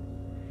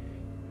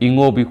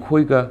 Ingobi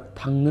khoiga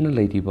thangnana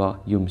leidiba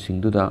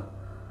yumsingduda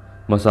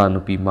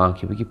masanupi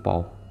mangkhibagi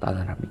pau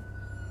tanarami.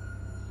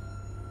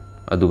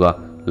 Aduga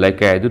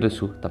laikai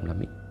adudasu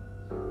tamlami.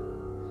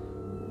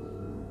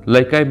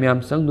 Laikai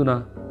mayam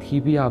sangduna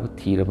thibi yaba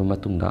thiraba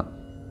matungda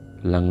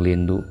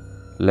langlendu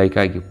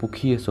laikai gi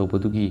pukhi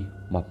asobadugi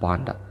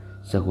mapanda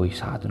jagoi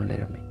saduna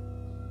leirami.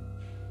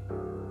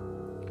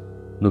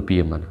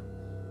 Nupi amana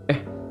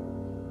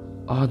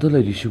ada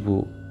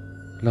lairisibu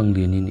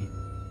langlenini.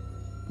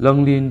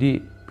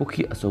 Langlendi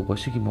pukhi asoba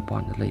sigi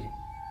mapanda leiri.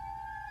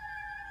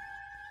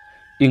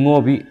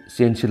 Ingobi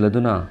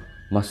sensiladuna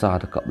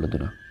masada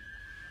kapladuna.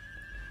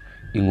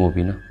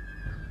 Ingobina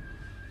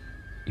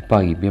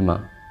ipagi bema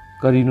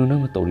karino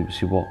nang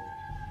tawribsibo.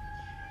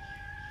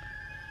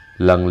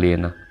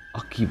 Langlena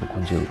akiba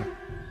khonjel.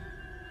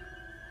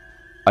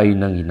 Ai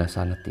nangi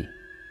nasa nati.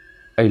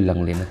 Ai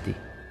langlen nati.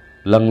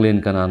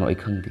 Langlen kanano ai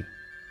khangdi.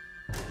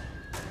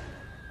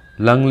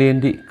 Langlen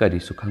di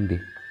kadi su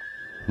khangdi.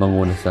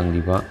 Mangona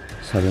sangliba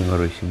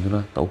sarengaroi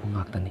singduna tauba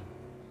ngaktani.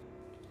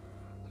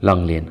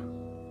 Langlen.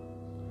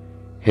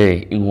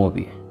 Hey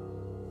ingobi.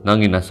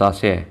 Nangi nasa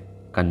se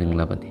kaning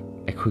labadi.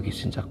 Ekhugi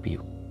sinjak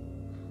piyu.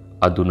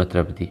 Adu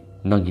natrabadi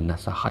nangi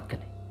nasa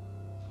hatkani.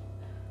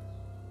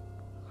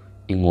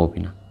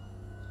 Ingobina.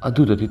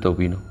 Adu dadi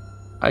tawbino.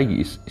 Aigi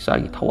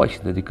isagi thawai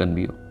sinadi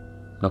kanbiyo.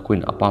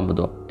 Nakoin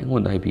apambado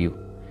engonda haibiyo.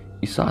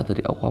 Isa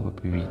dadi awaba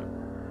pibino.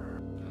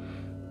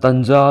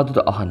 Tanja adu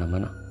da ahana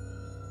mana.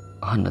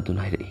 Ahana adu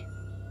nairei.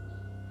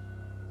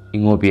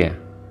 Ingobi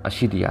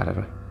ashidi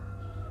yararoi.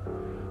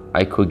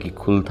 Aikhogi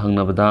khul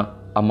thangnabada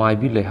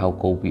amaibi leihau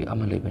kaubi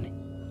ama leibani.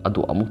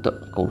 Adu amukta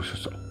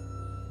kaurususo.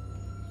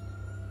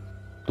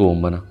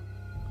 Tombana.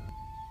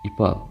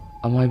 Ipa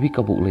amaibi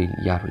kabuk lein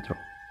yaroidro.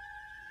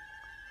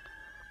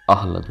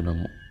 Ahal aduna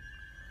mu.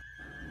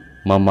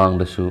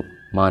 Mamangdasu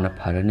mana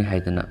pharani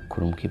haidana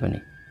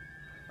khurumkibani.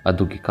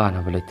 Adugi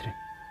kanaba leitre.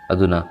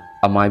 Aduna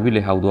amaibi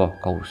leihaudo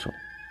kauruso.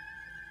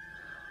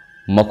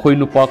 Makhoi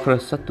nupa khara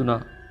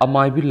sattuna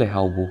amaibi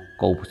leihaubu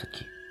kaubu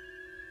sakhi.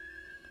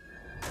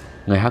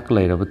 Ngaihak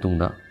leiraba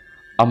tungda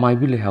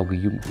amaibi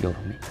leihaugi yum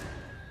yorami.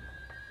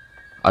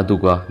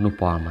 Aduga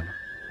nupa amana.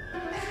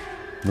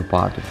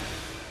 Nupa adu.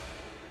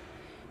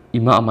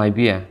 Ima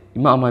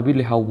amaibi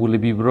leihaubu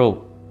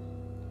lebibro.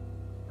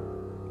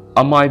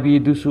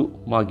 Amaibidusu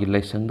magi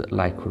laisangda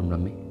lai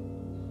khurumrami.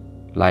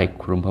 Lai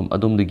khurumpham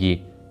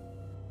adumdagi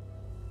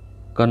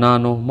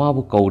kanano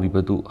mabu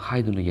kauribadu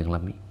haiduna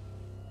yenglami.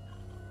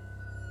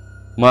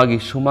 Magi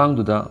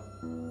sumangduda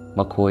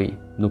makhoi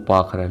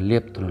nupa khara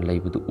leptuna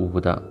leibadu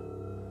ubada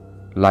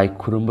lai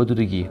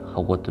khurumbadudagi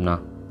hawatuna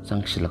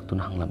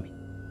changsilaktuna hanglami.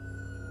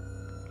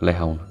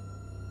 Lehauna.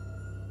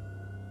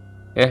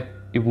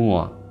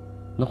 Ibungo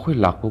nakhoi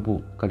lakbabu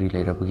kari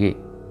leirabage.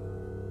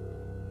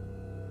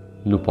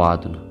 Nupa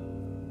aduna.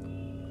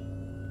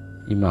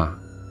 Ima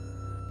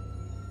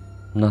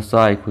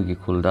nasa aikhogi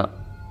khulda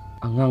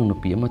angang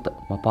nupi amata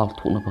mapak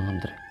thokna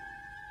pangamdre.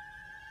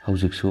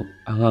 Haujiksu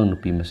angang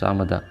nupi masa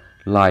amada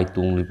lai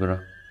tunglibara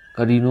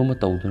karino ma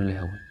tawduna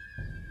lehawi.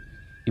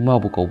 Ima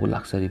bu kaubu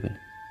laksaribani.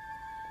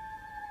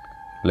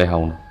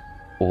 Lehauna.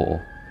 O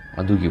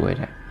adugi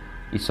waire.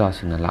 Isa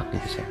singna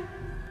laklibase.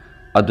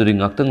 Aduri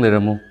ngaktang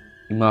leramu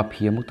ima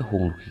phi amukta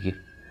honglukige.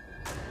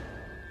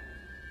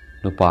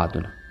 Nupa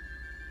aduna.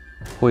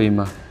 Hoi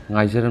ma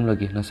ngaijaram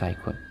lagi nasai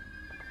khon.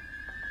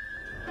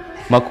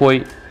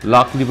 Makoi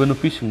lakliba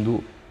nupi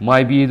singdu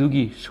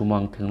maibidugi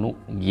sumang thenglo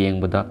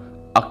yengbada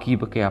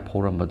akiba kaya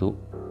phorambadu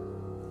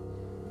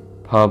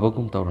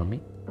phabagum tawrami.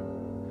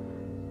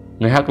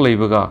 Ngaihak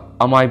leibaga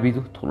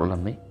amaibidu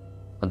thololammi.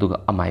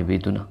 Aduga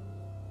amaibiduna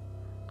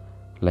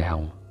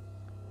lehaung.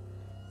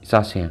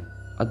 Isa seng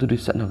aduri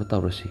satnaba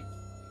tawrasi.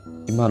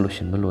 Ima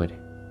losinba loire.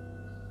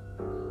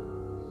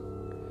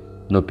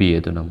 Nupi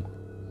adunam.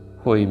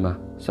 Hoi ma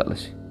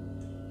satlasi.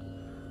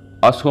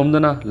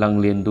 Asomdana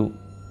langlendu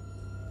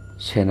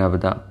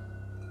senabada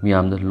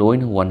miyamda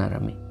loina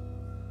wanarami.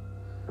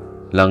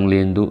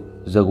 Langlendu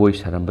jagoi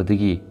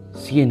sarambadagi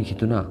sien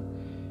khituna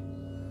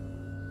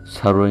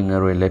saroi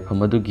ngaroi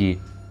leiphamadagi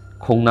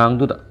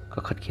khongnangduda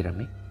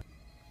kakhatkirami.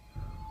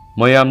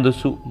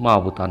 Mayamdasu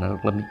mabu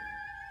tanaraklami.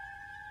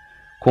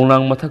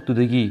 Khongnang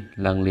mathaktudagi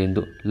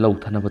langlendu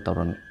lauthanaba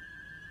tawrami.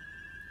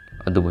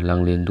 Adubu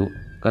langlendu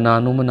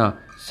kanano mana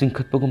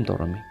singkhatpagum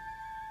tawrami.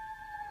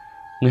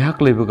 Ngaihak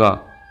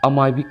leibaga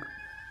amaibi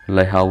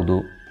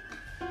leihaudu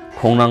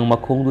khongnang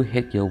makhongdu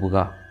hek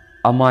yaubaga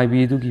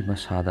amaibidugi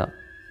masada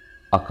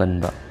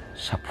akanba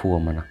sapu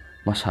amana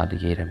masada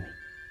yeirami.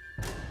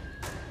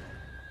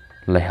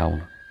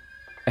 Leihauna.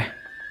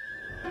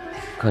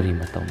 Kari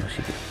matawna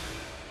sigi.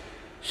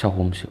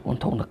 Sahumsi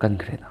onthokna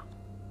kankreda.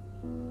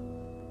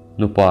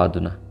 Nupa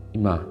aduna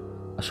ima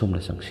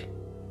asomna sangsi.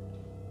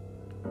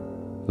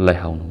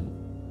 Leihauna.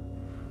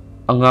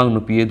 Angang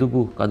nupi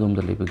edubu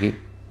kadumda leibage.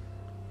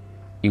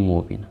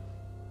 Ingobina.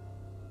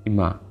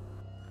 Ima.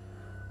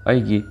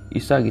 Aigi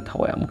isagi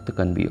thawai amukta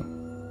kanbiyo.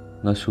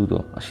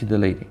 Nasudo ashida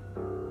leire.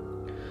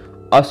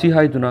 Ashi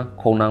haiduna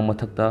khongnang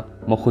mathakta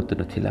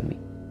makhutuna thilami.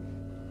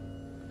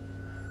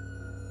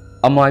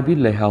 Amaibi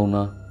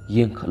leihauna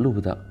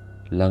yengkhalubada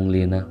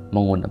langlena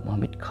mangonda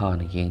mamit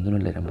khana yengduna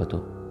leirambadu.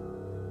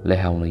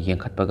 Leihauna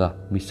yengkhatpaga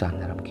misan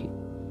naramki.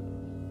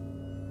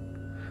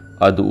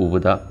 Adu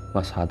ubada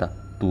masada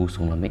tu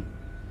sunglami.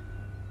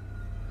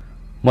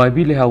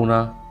 Maibi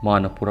lehauna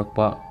mana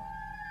purakpa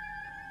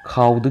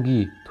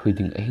khawdagi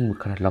thoiding ahingba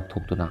khara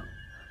lapthokduna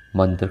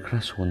mandar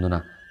khara sonduna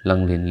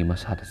langlengi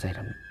masada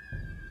sairami.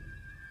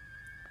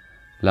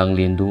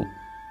 Langlendu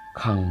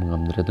khang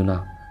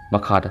mangamdraduna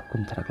makhada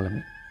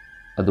kumtharaklami.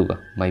 Aduga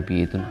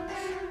maibi eduna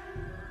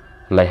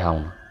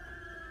leihauna.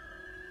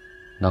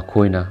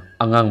 Nakhoina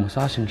angang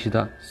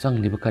masasingshida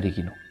sangliba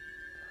karigino.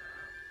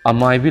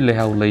 Amaibi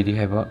leihau leiri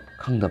haiba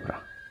khangdabra.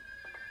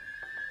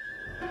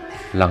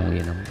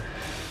 Langlenam.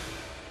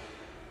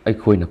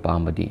 ꯑꯩꯈꯣꯏꯅ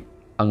ꯄꯥꯝꯕꯗꯤ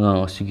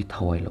ꯑꯉꯥꯡ ꯑꯁꯤꯒꯤ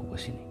ꯊꯋꯥꯏ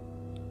ꯂꯧꯕꯁꯤꯅꯤ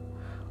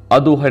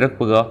ꯑꯗꯨ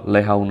ꯍꯥꯏꯔꯛꯄꯒ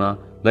ꯂꯩꯍꯥꯎꯅ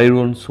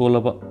ꯂꯩꯔꯣꯟ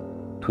ꯁꯣꯜꯂꯕ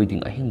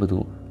ꯊꯣꯏꯗꯤꯡ ꯑꯍꯤꯡꯕꯗꯨ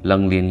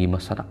ꯂꯪꯂꯦꯟꯒꯤ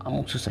ꯃꯁꯥꯗ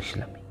ꯑꯃꯨꯛꯁꯨ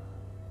ꯆꯩꯁꯤꯜꯂꯝꯃꯤ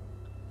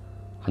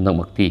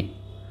ꯍꯟꯗꯛꯃꯛꯇꯤ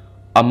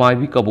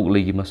ꯑꯃꯥꯏꯕꯤ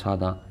ꯀꯕꯣꯛꯂꯩꯒꯤ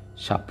ꯃꯁꯥꯗ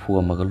ꯁꯥꯐꯨ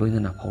ꯑꯃꯒ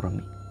ꯂꯣꯏꯅꯅ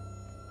ꯐꯥꯎꯔꯝꯃꯤ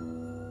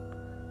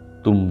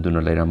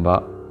ꯇꯨꯝꯗꯨꯅ ꯂꯩꯔꯝꯕ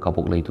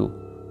ꯀꯕꯣꯛꯂꯩꯗꯨ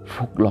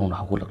ꯐꯨꯛ ꯂꯥꯎꯅ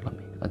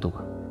ꯍꯧꯒꯠꯂꯛꯂꯝꯃꯤ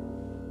ꯑꯗꯨꯒ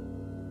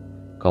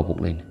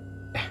ꯀꯕꯣꯛꯂꯩꯅ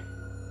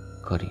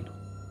ꯀꯔꯤꯅꯣ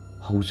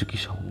ꯍꯧꯖꯤꯛꯀꯤ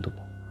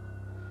ꯁꯥꯎꯟꯗꯨꯕꯨ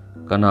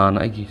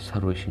ꯀꯅꯥꯅ ꯑꯩꯒꯤ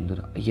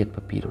ꯁꯔꯣꯏꯁꯤꯡꯗꯨꯗ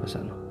ꯑꯌꯦꯠꯄ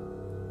ꯄꯤꯔꯕꯖꯥꯠꯅꯣ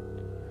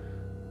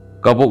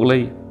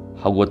ꯀꯕꯣꯛꯂꯩ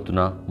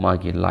ꯍꯧꯒꯠꯇꯨꯅ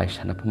ꯃꯥꯒꯤ ꯂꯥꯏ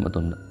ꯁꯥꯟꯅꯐꯝ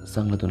ꯑꯗꯣꯝꯗ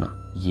ꯆꯪꯂꯗꯨꯅ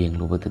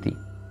ꯌꯦꯡꯂꯨꯕꯗꯗꯤ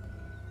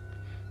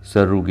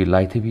ꯆꯔꯨꯒꯤ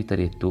ꯂꯥꯏꯊꯕꯤ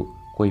ꯇꯔꯦꯠꯇꯨ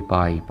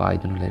ꯀꯣꯏꯄꯥꯏ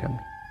ꯄꯥꯏꯗꯨꯅ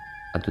ꯂꯩꯔꯝꯃꯤ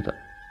ꯑꯗꯨꯗ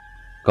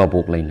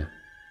ꯀꯕꯣꯛꯂꯩꯅ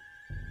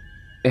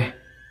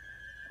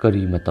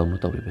ꯀꯔꯤ ꯃꯇꯧꯅꯣ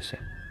ꯇꯧꯔꯤꯕꯁꯦ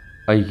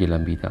ꯑꯩꯒꯤ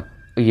ꯂꯝꯕꯤꯗ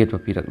ꯑꯌꯦꯠꯄ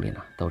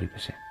ꯄꯤꯔꯛꯂꯦꯅ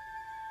ꯇꯧꯔꯤꯕꯁꯦ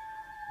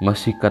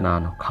ꯃꯁꯤ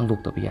ꯀꯅꯥꯅꯣ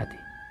ꯈꯪꯗꯣꯛꯇꯕ ꯌꯥꯗꯦ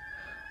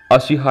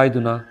ꯑꯁꯤ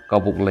ꯍꯥꯏꯗꯨꯅ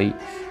ꯀꯕꯣꯛꯂꯩ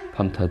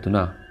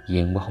ꯐꯝꯊꯗꯨꯅ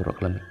ꯌꯦꯡꯕ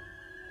ꯍꯧꯔꯛꯂꯝꯃꯤ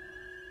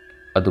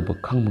ꯑꯗꯨꯕꯨ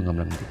ꯈꯪꯕ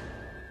ꯉꯝꯂꯝꯗꯦ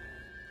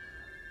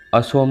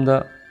ꯑꯁꯣꯝꯗ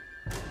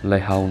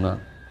ꯂꯩꯍꯥꯎꯅ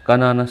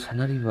ꯀꯅꯥꯅ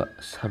ꯁꯥꯟꯅꯔꯤꯕ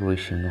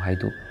ꯁꯔꯣꯏꯁꯤꯡꯅꯣ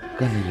ꯍꯥꯏꯗꯨ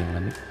ꯀꯟꯅ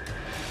ꯌꯦꯡꯂꯝꯃꯤ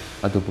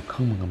ꯑꯗꯨꯕꯨ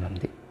ꯈꯪꯕ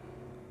ꯉꯝꯂꯝꯗꯦ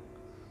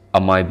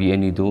ꯑꯃꯥꯏꯕꯤ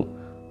ꯑꯅꯤꯗꯨ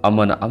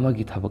ꯑꯃꯅ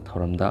ꯑꯃꯒꯤ ꯊꯕꯛ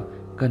ꯊꯧꯔꯝꯗ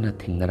ꯀꯟꯅ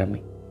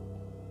ꯊꯤꯡꯅꯔꯝꯃꯤ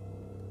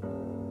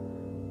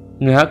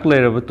ꯉꯥꯏꯍꯥꯛ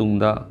ꯂꯩꯔꯕ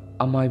ꯇꯨꯡꯗ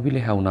ꯑꯃꯥꯏꯕꯤ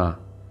ꯂꯩꯍꯥꯎꯅ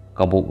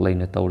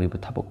ꯀꯕꯣꯛꯂꯩꯅ ꯇꯧꯔꯤꯕ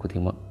ꯊꯕꯛ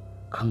ꯈꯨꯗꯤꯡꯃꯛ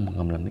ꯈꯪꯕ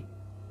ꯉꯝꯂꯝꯃꯤ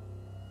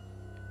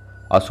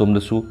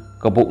ꯑꯁꯣꯝꯗꯁꯨ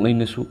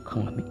ꯀꯕꯣꯛꯂꯩꯅꯁꯨ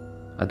ꯈꯪꯂꯝꯃꯤ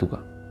ꯑꯗꯨꯒ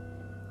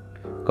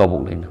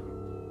ꯀꯕꯣꯛꯂꯩꯅ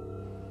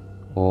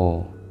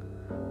ꯑꯣ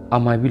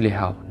ꯑꯃꯥꯏꯕꯤ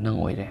ꯂꯩꯍꯥꯎ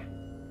ꯅꯪ ꯑꯣꯏꯔꯦ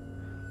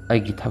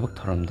ꯑꯩꯒꯤ ꯊꯕꯛ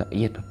ꯊꯧꯔꯝꯗ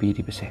ꯑꯌꯦꯠꯄ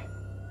ꯄꯤꯔꯤꯕꯁꯦ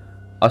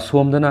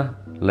ꯑꯁꯣꯝꯗꯅ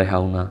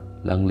ꯂꯩꯍꯥꯎꯅ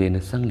ꯂꯪꯂꯦꯟꯗ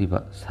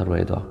ꯆꯪꯂꯤꯕ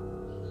ꯁꯔꯣꯏ ꯑꯗꯣ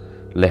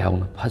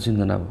ꯂꯩꯍꯥꯎꯅ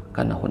ꯐꯥꯖꯤꯟꯅꯅꯕ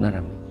ꯀꯟꯅ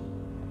ꯍꯣꯠꯅꯔꯝꯃꯤ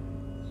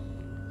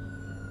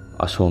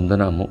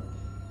ꯑꯁꯣꯝꯗꯅ ꯑꯃꯨꯛ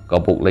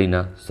ꯀꯕꯣꯛꯂꯩꯅ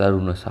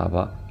ꯆꯔꯨꯅ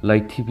ꯁꯥꯕ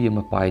ꯂꯩꯊꯤꯕꯤ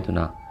ꯑꯃ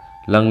ꯄꯥꯏꯗꯨꯅ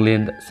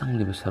ꯂꯪꯂꯦꯟꯗ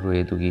ꯆꯪꯂꯤꯕ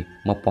ꯁꯔꯣꯏ ꯑꯗꯨꯒꯤ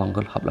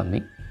ꯃꯄꯥꯡꯒꯜ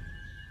ꯍꯥꯞꯂꯝꯃꯤ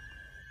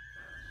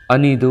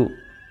ꯑꯅꯤꯗꯨ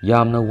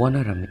ꯌꯥꯝꯅ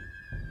ꯋꯥꯅꯔꯝꯃꯤ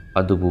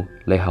ꯑꯗꯨꯕꯨ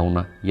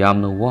ꯂꯩꯍꯥꯎꯅ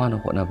ꯌꯥꯝꯅ ꯋꯥꯅ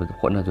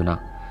ꯍꯣꯠꯅꯗꯨꯅ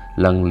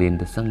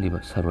ꯂꯪꯂꯦꯟꯗ ꯆꯪꯂꯤꯕ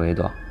ꯁꯔꯣꯏ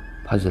ꯑꯗꯣ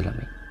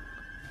ꯐꯥꯖꯤꯜꯂꯝꯃꯤ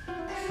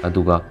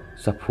ꯑꯗꯨꯒ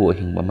ꯆꯐꯨ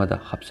ꯑꯍꯤꯡꯕ ꯑꯃꯗ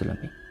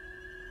ꯍꯥꯞꯆꯤꯜꯂꯝꯃꯤ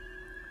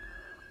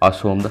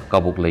ꯑꯁꯣꯝꯗ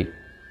ꯀꯕꯣꯛꯂꯩ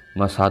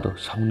ꯃꯁꯥꯗꯣ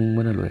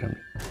ꯁꯥꯎꯅꯤꯡꯕꯅ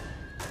ꯂꯣꯏꯔꯝꯃꯤ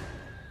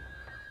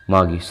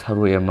ꯃꯥꯒꯤ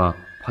ꯁꯔꯣꯏ ꯑꯃ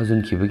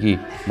ꯐꯥꯖꯤꯟꯈꯤꯕꯒꯤ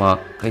ꯃꯥ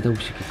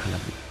ꯀꯩꯗꯧꯁꯤꯒꯦ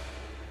ꯈꯜꯂꯝꯃꯤ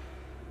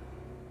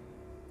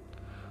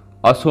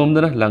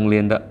ꯑꯁꯣꯝꯗꯅ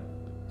ꯂꯪꯂꯦꯟꯗ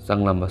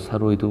ꯆꯪꯂꯝꯕ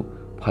ꯁꯔꯣꯏꯗꯨ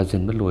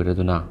ꯐꯥꯖꯤꯟꯕ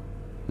ꯂꯣꯏꯔꯗꯨꯅ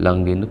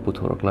ꯂꯪꯂꯦꯟꯗꯨ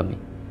ꯄꯨꯊꯣꯔꯛꯂꯝꯃꯤ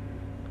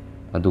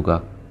ꯑꯗꯨꯒ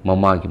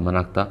ꯃꯃꯥꯒꯤ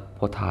ꯃꯅꯥꯛꯇ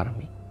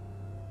ꯄꯣꯊꯥꯔꯝꯃꯤ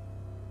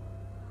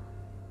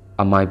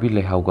ꯑꯃꯥꯏꯕꯤ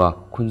ꯂꯩꯍꯥꯎꯒ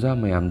ꯈꯨꯟꯖꯥ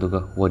ꯃꯌꯥꯝꯗꯨꯒ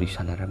ꯋꯥꯔꯤ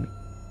ꯁꯥꯟꯅꯔꯝꯃꯤ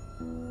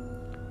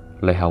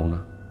ꯂꯩꯍꯥꯎꯅ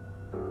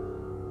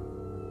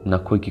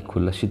ꯅꯈꯣꯏꯒꯤ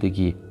ꯈꯨꯜ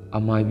ꯑꯁꯤꯗꯒꯤ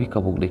ꯑꯃꯥꯏꯕꯤ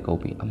ꯀꯕꯣꯛꯂꯩ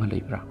ꯀꯧꯕꯤ ꯑꯃ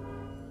ꯂꯩꯕ꯭ꯔꯥ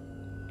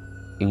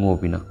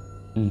ꯏꯉꯣꯕꯤꯅ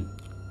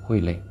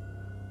ꯍꯣꯏ ꯂꯩ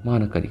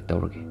ꯃꯥꯅ ꯀꯔꯤ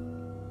ꯇꯧꯔꯒꯦ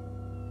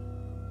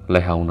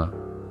ꯂꯩꯍꯥꯎꯅ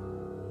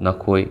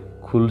ꯅꯈꯣꯏ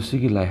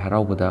ꯈꯨꯜꯁꯤꯒꯤ ꯂꯥꯏ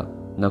ꯍꯔꯥꯎꯕꯗ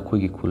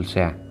ꯅꯈꯣꯏꯒꯤ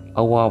ꯈꯨꯜꯁꯦ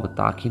ꯑꯋꯥꯕ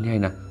ꯇꯥꯈꯤꯅꯤ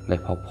ꯍꯥꯏꯅ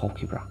ꯂꯩꯐꯥꯎ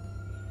ꯐꯥꯎꯈꯤꯕ꯭ꯔꯥ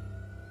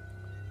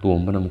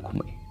ꯇꯣꯝꯕꯅ ꯑꯃꯨꯛ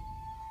ꯈꯨꯝꯃꯛꯏ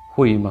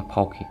ꯍꯣꯏ ꯏꯃꯥ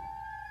ꯐꯥꯎꯈꯤ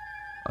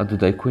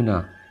ꯑꯗꯨꯗ ꯑꯩꯈꯣꯏꯅ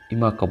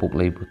ꯏꯃꯥ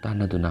ꯀꯕꯣꯛꯂꯩꯕꯨ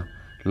ꯇꯥꯟꯅꯗꯨꯅ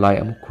ꯂꯥꯏ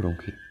ꯑꯃꯨꯛ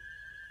ꯈꯨꯔꯨꯝꯈꯤ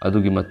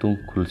ꯑꯗꯨꯒꯤ ꯃꯇꯨꯡ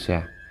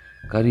ꯈꯨꯜꯁꯦ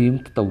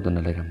ꯀꯔꯤꯝꯇ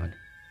ꯇꯧꯗꯅ ꯂꯩꯔꯝꯕꯅꯤ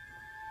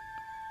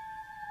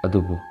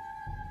ꯑꯗꯨꯕꯨ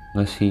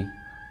ꯉꯁꯤ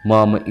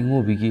ꯃꯥꯃ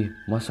ꯏꯉꯣꯕꯤꯒꯤ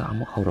ꯃꯆꯥ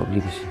ꯑꯃ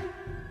ꯍꯧꯔꯛꯂꯤꯕꯁꯤ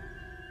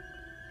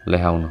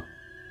ꯂꯩꯍꯥꯎꯅ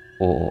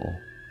ꯑꯣ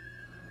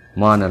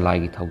ꯃꯥꯅ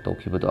ꯂꯥꯏꯒꯤ ꯊꯧ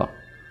ꯇꯧꯈꯤꯕꯗꯣ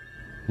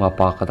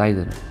ꯃꯄꯥ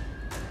ꯀꯗꯥꯏꯗꯅꯣ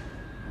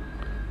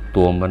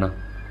ꯇꯣꯝꯕꯅ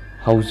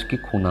ꯍꯧꯖꯤꯛꯀꯤ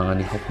ꯈꯣꯡꯅꯥꯡ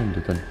ꯑꯅꯤ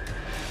ꯍꯧꯐꯝꯗꯨꯗꯅꯤ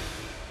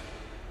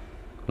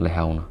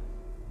ꯂꯩꯍꯥꯎꯅ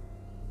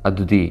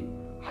ꯑꯗꯨꯗꯤ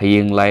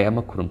ꯍꯌꯦꯡ ꯂꯥꯏ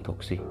ꯑꯃ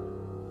ꯈꯨꯔꯨꯝꯊꯣꯛꯁꯤ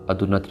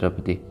ꯑꯗꯨ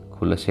ꯅꯠꯇ꯭ꯔꯕꯗꯤ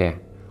ꯈꯨꯜ ꯑꯁꯦ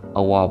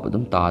ꯑꯋꯥꯕ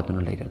ꯑꯗꯨꯝ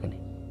ꯇꯥꯗꯨꯅ ꯂꯩꯔꯒꯅꯤ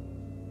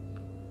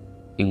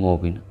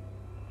ꯏꯉꯣꯕꯤꯅ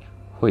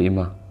ꯍꯣꯏ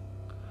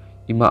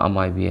ꯏꯃꯥ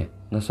ꯑꯃꯥꯏꯕꯤ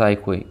ꯉꯁꯥꯏ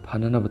ꯑꯩꯈꯣꯏ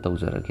ꯐꯅꯅꯕ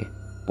ꯇꯧꯖꯔꯒꯦ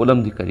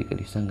ꯄꯣꯠꯂꯝꯗꯤ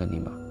ꯀꯔꯤ ꯆꯪꯒꯅꯤ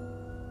ꯏꯃꯥ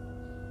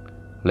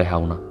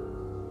ꯂꯩꯍꯥꯎꯅ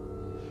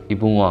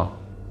ꯏꯕꯨꯡꯉꯣ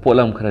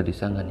ꯄꯣꯠꯂꯝ ꯈꯔꯗꯤ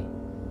ꯆꯪꯒꯅꯤ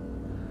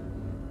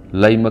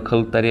ꯂꯩ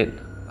ꯃꯈꯜ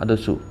 8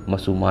 ꯑꯗꯨꯁꯨ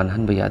ꯃꯆꯨ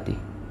ꯃꯥꯟꯍꯟꯕ ꯌꯥꯗꯦ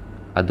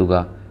ꯑꯗꯨꯒ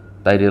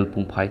ꯇꯥꯏꯔꯦꯜ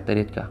ꯄꯨꯡꯐꯥꯏ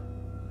 8ꯒ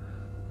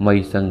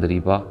ꯃꯩ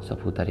ꯆꯪꯗ꯭ꯔꯤꯕ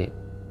ꯆꯐꯨ 8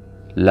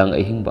 ꯂꯪ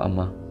ꯑꯍꯤꯡꯕ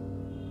ꯑꯃ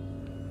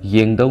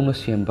ꯌꯦꯡꯗꯧꯅ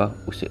ꯁꯦꯝꯕ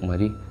ꯎꯆꯦꯛ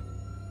 4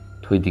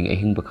 ꯊꯣꯏꯗꯤꯡ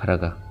ꯑꯍꯤꯡꯕ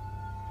ꯈꯔꯒ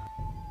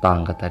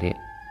ꯇꯥꯡꯒ 8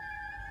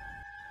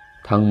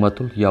 ꯊꯪ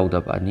ꯃꯇꯨꯜ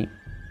ꯌꯥꯎꯗꯕ 2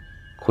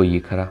 ꯈꯣꯏꯒꯤ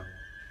ꯈꯔ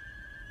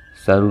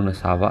ꯆꯔꯨꯅ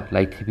ꯁꯥꯕ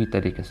ꯂꯥꯏꯊꯤꯕꯤ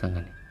 8ꯒ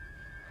ꯆꯪꯒꯅꯤ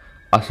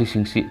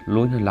ꯑꯁꯤꯁꯤꯡꯁꯤ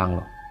ꯂꯣꯏꯅ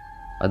ꯂꯥꯡꯂꯣ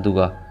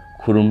ꯑꯗꯨꯒ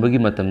ꯈꯨꯔꯨꯝꯕꯒꯤ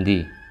ꯃꯇꯝꯗꯤ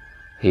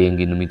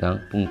ꯍꯌꯦꯡꯒꯤ ꯅꯨꯃꯤꯗꯥꯡ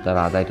ꯄꯨꯡ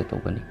 10 ꯑꯗꯥꯏꯗ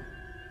ꯇꯧꯒꯅꯤ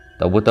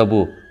ꯇꯧꯕꯇꯕꯨ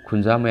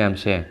ꯈꯨꯟꯖꯥ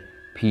ꯃꯌꯥꯝꯁꯦ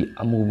ꯐꯤ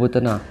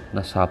ꯑꯃꯨꯕꯇꯅ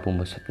ꯅꯁꯥ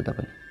ꯄꯨꯝꯕ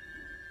ꯁꯦꯠꯀꯗꯕꯅꯤ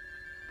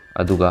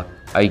ꯑꯗꯨꯒ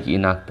ꯑꯩꯒꯤ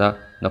ꯏꯅꯥꯛꯇ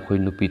ꯅꯈꯣꯏ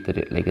ꯅꯨꯄꯤ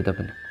 8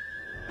 ꯂꯩꯒꯗꯕꯅꯤ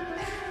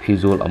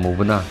ꯐꯤꯖꯣꯜ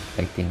ꯑꯃꯨꯕꯅ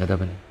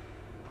ꯂꯩꯇꯦꯡꯒꯗꯕꯅꯤ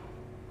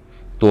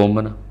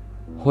ꯇꯣꯝꯕꯅ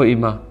ꯍꯣꯏ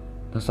ꯏꯃꯥ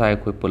ꯉꯁꯥꯏ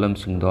ꯑꯩꯈꯣꯏ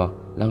ꯄꯣꯠꯂꯝꯁꯤꯡꯗꯣ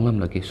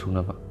ꯂꯪꯂꯝꯂꯒꯦ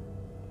ꯁꯨꯅꯕ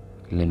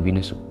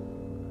ꯂꯦꯝꯕꯤꯅꯁꯨ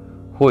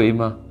ꯍꯣꯏ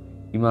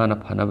ꯏꯃꯥꯅ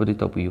ꯐꯅꯕꯗꯤ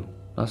ꯇꯧꯕꯤꯌꯨ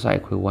ꯉꯁꯥꯏ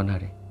ꯑꯩꯈꯣꯏ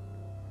ꯋꯥꯅꯔꯦ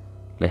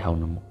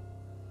ꯂꯩꯍꯥꯎꯅ ꯑꯃꯨꯛ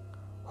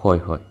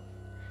ꯍꯣꯏ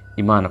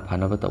ꯏꯃꯥꯅ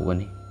ꯐꯅꯕ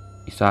ꯇꯧꯒꯅꯤ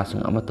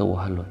ꯏꯆꯥꯁꯤꯡ ꯑꯃꯠꯇ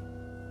ꯋꯥꯍꯜꯂꯣꯏ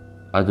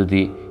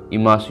ꯑꯗꯨꯗꯤ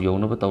ꯏꯃꯥꯁꯨ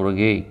ꯌꯧꯅꯕ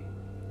ꯇꯧꯔꯒꯦ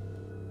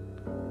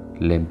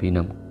ꯂꯦꯝꯕꯤꯅ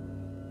ꯑꯃꯨꯛ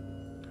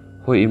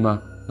ꯍꯣꯏ ꯏꯃꯥ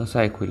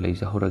ꯉꯁꯥꯏ ꯑꯩꯈꯣꯏ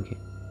ꯂꯩꯖꯍꯧꯔꯒꯦ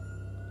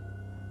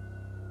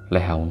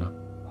ꯂꯩꯍꯥꯎꯅ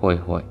ꯍꯣꯏ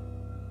ꯍꯣꯏ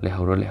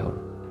ꯂꯩꯍꯧꯔꯣ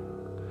ꯂꯩꯍꯧꯔꯣ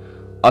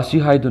ꯑꯁꯤ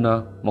ꯍꯥꯏꯗꯨꯅ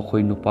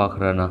ꯃꯈꯣꯏ ꯅꯨꯄꯥ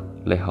ꯈꯔꯅ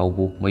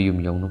ꯂꯩꯍꯥꯎꯕꯨ ꯃꯌꯨꯝ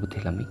ꯌꯧꯅꯕ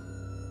ꯊꯤꯜꯂꯝꯃꯤ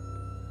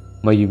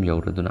ꯃꯌꯨꯝ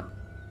ꯌꯧꯔꯗꯨꯅ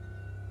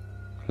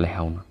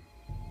ꯂꯩꯍꯥꯎꯅ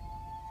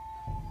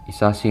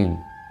ꯏꯆꯥꯁꯤꯡ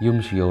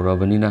ꯌꯨꯝꯁꯨ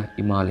ꯌꯧꯔꯕꯅꯤꯅ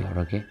ꯏꯃꯥ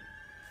ꯂꯩꯍꯧꯔꯒꯦ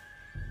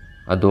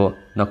ꯑꯗꯣ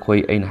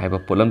ꯅꯈꯣꯏ ꯑꯩꯅ ꯍꯥꯏꯕ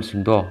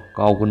ꯄꯣꯠꯂꯝꯁꯤꯡꯗꯣ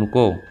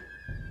ꯀꯥꯎꯒꯅꯨꯀꯣ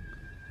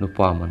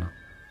ꯅꯨꯄꯥ ꯑꯃꯅ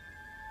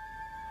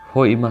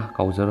ꯍꯣꯏ ꯏꯃꯥ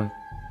ꯀꯥꯎꯖꯔꯣꯏ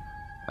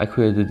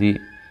ꯑꯩꯈꯣꯏ ꯑꯗꯨꯗꯤ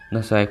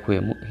ꯉꯁꯥꯏ ꯑꯩꯈꯣꯏ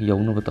ꯑꯃꯨꯛ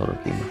ꯌꯧꯅꯕ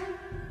ꯇꯧꯔꯒꯦ ꯏꯃꯥ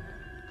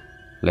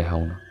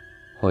ꯂꯩꯍꯥꯎꯅ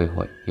ꯍꯣꯏ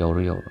ꯍꯣꯏ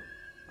ꯌꯧꯔꯣ ꯌꯧꯔꯣ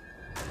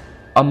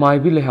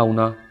ꯑꯃꯥꯏꯕꯤ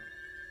ꯂꯩꯍꯥꯎꯅ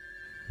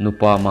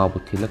ꯅꯨꯄꯥ ꯃꯥꯕꯨ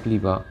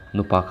ꯊꯤꯜꯂꯛꯂꯤꯕ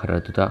ꯅꯨꯄꯥ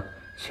ꯈꯔꯗꯨꯗ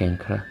ꯁꯦꯟ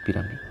ꯈꯔ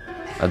ꯄꯤꯔꯝꯃꯤ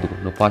ꯑꯗꯨꯒ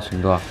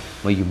ꯅꯨꯄꯥꯁꯤꯡꯗꯣ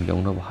ꯃꯌꯨꯝ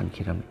ꯌꯧꯅꯕ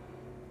ꯍꯟꯈꯤꯔꯝꯃꯤ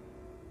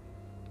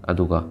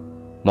ꯑꯗꯨꯒ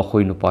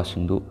ꯃꯈꯣꯏ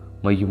ꯅꯨꯄꯥꯁꯤꯡꯗꯨ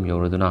ꯃꯌꯨꯝ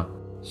ꯌꯧꯔꯗꯨꯅ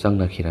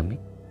ꯆꯪꯅꯈꯤꯔꯝꯃꯤ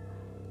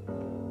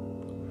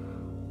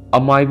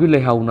ꯑꯃꯥꯏꯕꯤ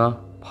ꯂꯩꯍꯥꯎꯅ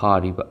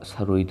ꯐꯥꯔꯤꯕ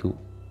ꯁꯔꯣꯏꯗꯨ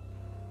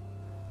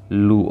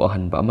ꯂꯨ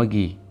ꯑꯍꯟꯕ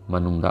ꯑꯃꯒꯤ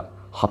ꯃꯅꯨꯡꯗ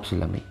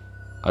ꯍꯥꯞꯆꯤꯜꯂꯝꯃꯤ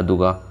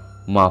ꯑꯗꯨꯒ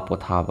ꯃꯥ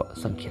ꯄꯣꯊꯥꯕ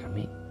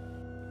ꯆꯪꯈꯤꯔꯝꯃꯤ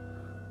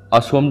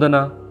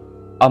ꯑꯁꯣꯝꯗꯅ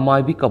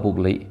ꯑꯃꯥꯏꯕꯤ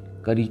ꯀꯕꯣꯛꯂꯩ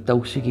ꯀꯔꯤ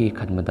ꯇꯧꯁꯤꯒꯦ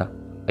ꯈꯟꯕꯗ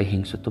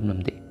ꯑꯍꯤꯡꯁꯨ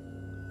ꯇꯨꯝꯂꯝꯗꯦ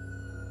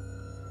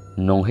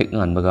ꯅꯣꯡꯍꯦꯛ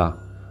ꯉꯥꯟꯕꯒ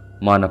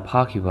ꯃꯥꯅ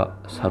ꯐꯥꯈꯤꯕ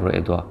ꯁꯔꯣꯏ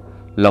ꯑꯗꯣ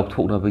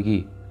ꯂꯧꯊꯣꯛꯅꯕꯒꯤ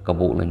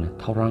ꯀꯕꯣꯛꯂꯩꯅ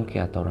ꯊꯧꯔꯥꯡ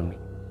ꯀꯌꯥ ꯇꯧꯔꯝꯃꯤ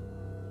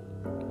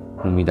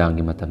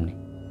ꯅꯨꯃꯤꯗꯥꯡꯒꯤ ꯃꯇꯝꯅꯤ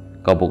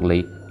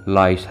ꯀꯕꯣꯛꯂꯩ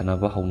ꯂꯥꯏ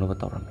ꯁꯥꯟꯅꯕ ꯍꯧꯅꯕ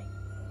ꯇꯧꯔꯝꯃꯤ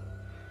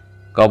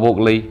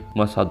ꯀꯕꯣꯛꯂꯩ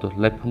ꯃꯁꯥꯗꯨ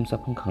ꯂꯩꯐꯝ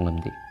ꯆꯥꯐꯝ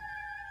ꯈꯪꯂꯝꯗꯦ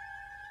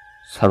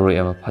ꯁꯔꯣꯏ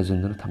ꯑꯃ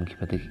ꯐꯥꯖꯤꯟꯗꯨꯅ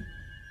ꯊꯝꯈꯤꯕꯗꯒꯤ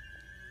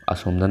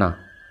ꯑꯁꯣꯝꯗꯅ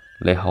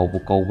ꯂꯩꯍꯥꯎꯕꯨ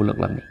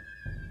ꯀꯧꯕꯂꯛꯂꯝꯃꯤ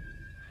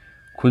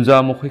ꯈꯨꯟꯖꯥ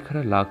ꯃꯈꯣꯏ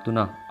ꯈꯔ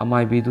ꯂꯥꯛꯇꯨꯅ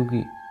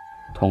ꯑꯃꯥꯏꯕꯤꯗꯨꯒꯤ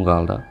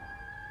ꯊꯣꯡꯒꯥꯜꯗ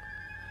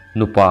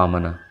ꯅꯨꯄꯥ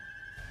ꯑꯃꯅ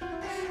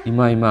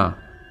ꯏꯃꯥ ꯏꯃꯥ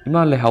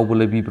ꯏꯃꯥ ꯂꯩꯍꯥꯎꯕꯨ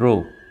ꯂꯩꯕꯤꯕ꯭ꯔꯣ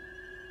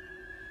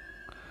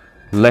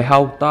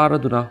ꯂꯩꯍꯥꯎ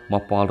ꯇꯥꯔꯗꯨꯅ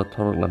ꯃꯄꯥꯜꯗ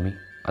ꯊꯣꯔꯛꯂꯝꯃꯤ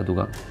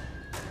ꯑꯗꯨꯒ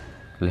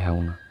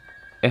ꯂꯩꯍꯥꯎꯅ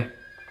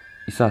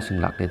ꯏꯆꯥꯁꯤꯡ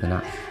ꯂꯥꯛꯂꯦꯗꯅ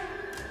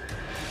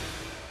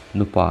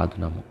ꯅꯨꯄꯥ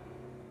ꯑꯗꯨꯅ ꯑꯃꯨꯛ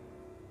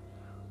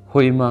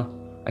ꯍꯣꯏ ꯏꯃꯥ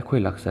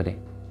ꯑꯩꯈꯣꯏ ꯂꯥꯛꯆꯔꯦ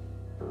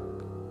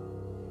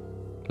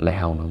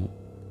ꯂꯩꯍꯥꯎꯅ ꯑꯃꯨꯛ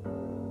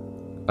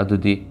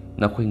ꯑꯗꯨꯗꯤ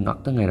ꯅꯈꯣꯏ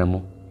ꯉꯥꯛꯇ ꯉꯥꯏꯔꯝꯃꯨ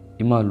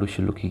ꯏꯃꯥ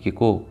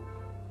ꯂꯣꯏꯁꯤꯜꯂꯨꯈꯤꯒꯦꯀꯣ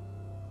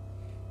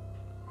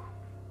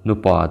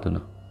ꯅꯨꯄꯥ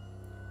ꯑꯗꯨꯅ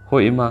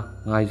ꯍꯣꯏ ꯏꯃꯥ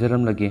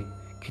ꯉꯥꯏꯖꯔꯝꯂꯒꯦ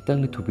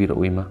ꯈꯤꯇꯪꯗꯤ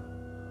ꯊꯨꯕꯤꯔꯛꯎ ꯏꯃꯥ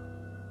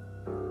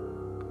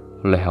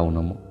ꯂꯩꯍꯥꯎꯅ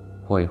ꯑꯃꯨꯛ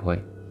ꯍꯣꯏ ꯍꯣꯏ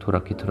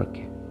ꯊꯨꯔꯛꯀꯦ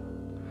ꯊꯨꯔꯛꯀꯦ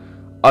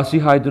ꯑꯁꯤ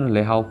ꯍꯥꯏꯗꯨꯅ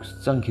ꯂꯩꯍꯥꯎ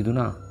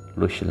ꯆꯪꯈꯤꯗꯨꯅ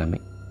ꯂꯣꯏꯁꯤꯜꯂꯝꯃꯤ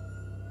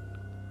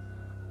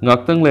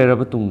ꯉꯥꯛꯇꯪ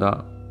ꯂꯩꯔꯕ ꯇꯨꯡꯗ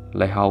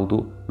ꯂꯩꯍꯥꯎꯗꯨ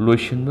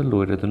ꯂꯣꯏꯁꯤꯟꯕ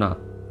ꯂꯣꯏꯔꯗꯨꯅ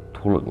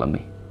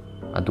ꯊꯣꯛꯂꯛꯂꯝꯃꯤ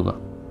ꯑꯗꯨꯒ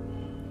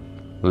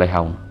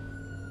ꯂꯩꯍꯥꯎꯅ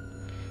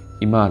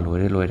ꯏꯃꯥ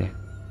ꯂꯣꯏꯔꯦ ꯂꯣꯏꯔꯦ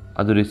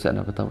ꯑꯗꯨꯗꯤ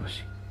ꯆꯠꯅꯕ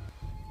ꯇꯧꯔꯁꯤ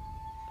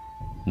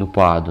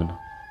ꯅꯨꯄꯥ ꯑꯗꯨꯅ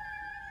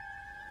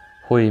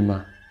ꯍꯣꯏ ꯏꯃꯥ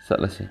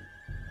ꯆꯠꯂꯁꯤ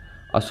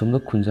ꯑꯁꯣꯝꯗ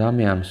ꯈꯨꯟꯖꯥ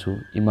ꯃꯌꯥꯝꯁꯨ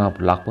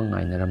ꯏꯃꯥꯕꯨ ꯂꯥꯛꯄ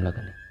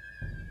ꯉꯥꯏꯅꯔꯝꯂꯒꯅꯤ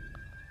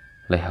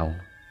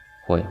ꯂꯩꯍꯥꯎꯅ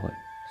ꯍꯣꯏ ꯍꯣꯏ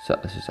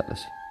ꯆꯠꯂꯁꯤ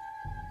ꯆꯠꯂꯁꯤ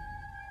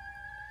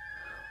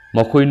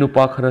ꯃꯈꯣꯏ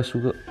ꯅꯨꯄꯥ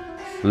ꯈꯔꯁꯨ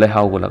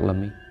ꯂꯩꯍꯥꯎꯒ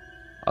ꯂꯥꯛꯂꯝꯃꯤ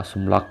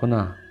ꯑꯁꯨꯝ ꯂꯥꯛꯄꯅ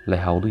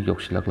ꯂꯩꯍꯥꯎꯗꯨ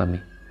ꯌꯧꯁꯤꯜꯂꯛꯂꯝꯃꯤ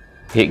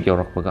ꯍꯦꯛ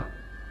ꯌꯧꯔꯛꯄꯒ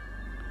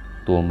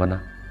ꯇꯣꯝꯕꯅ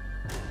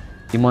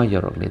ꯏꯃꯥ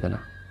ꯌꯧꯔꯛꯂꯦꯗꯅ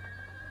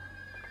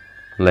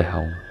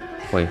ꯂꯩꯍꯥꯎꯅ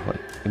ꯍꯣꯏ ꯍꯣꯏ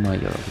ꯏꯃꯥ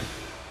ꯌꯧꯔꯛꯂꯦ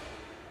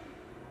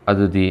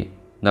ꯑꯗꯨꯗꯤ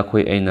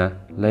ꯅꯈꯣꯏ ꯑꯩꯅ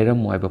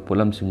ꯂꯩꯔꯝꯃꯨ ꯍꯥꯏꯕ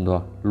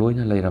ꯄꯣꯠꯂꯝꯁꯤꯡꯗꯣ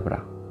ꯂꯣꯏꯅ ꯂꯩꯔꯕ꯭ꯔꯥ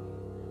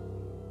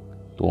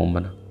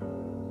ꯇꯣꯝꯕꯅ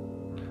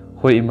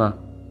ꯍꯣꯏ ꯏꯃꯥ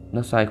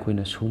ꯅꯆꯥ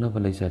ꯑꯩꯈꯣꯏꯅ ꯁꯨꯅꯕ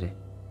ꯂꯩꯖꯔꯦ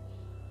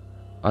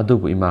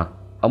ꯑꯗꯨꯕꯨ ꯏꯃꯥ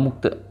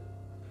ꯑꯃꯨꯛꯇ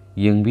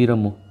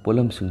ꯌꯦꯡꯕꯤꯔꯝꯃꯨ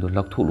ꯄꯣꯠꯂꯝꯁꯤꯡꯗꯨ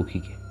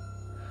ꯂꯧꯊꯣꯛꯂꯨꯈꯤꯒꯦ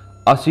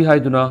ꯑꯁꯤ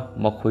ꯍꯥꯏꯗꯨꯅ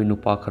ꯃꯈꯣꯏ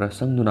ꯅꯨꯄꯥ ꯈꯔ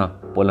ꯆꯪꯗꯨꯅ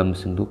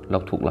ꯄꯣꯠꯂꯝꯁꯤꯡꯗꯨ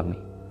ꯂꯧꯊꯣꯛꯂꯝꯃꯤ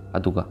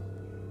ꯑꯗꯨꯒ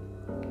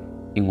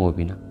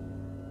ꯏꯉꯣꯕꯤꯅ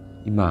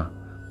ꯏꯃꯥ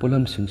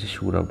ꯄꯣꯠꯂꯝꯁꯤꯡꯁꯤ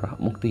ꯁꯨꯔꯕ꯭ꯔꯥ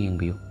ꯑꯃꯨꯛꯇ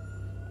ꯌꯦꯡꯕꯤꯌꯨ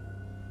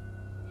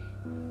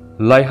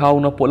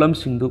ꯂꯩꯍꯥꯎꯅ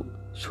ꯄꯣꯠꯂꯝꯁꯤꯡꯗꯨ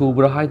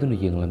ꯁꯨꯕ꯭ꯔꯥ ꯍꯥꯏꯗꯨꯅ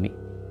ꯌꯦꯡꯂꯝꯃꯤ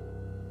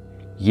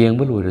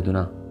ꯌꯦꯡꯕ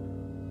ꯂꯣꯏꯔꯗꯨꯅ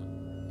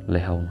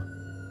ꯂꯩꯍꯥꯎꯅ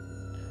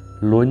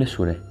ꯂꯣꯏꯅ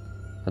ꯁꯨꯔꯦ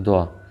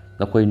ꯑꯗꯣ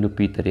ꯅꯈꯣꯏ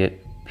ꯅꯨꯄꯤ 7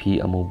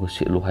 ꯐꯤ ꯑꯃꯨꯕ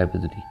ꯁꯦꯠꯂꯨ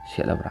ꯍꯥꯏꯕꯗꯨꯗꯤ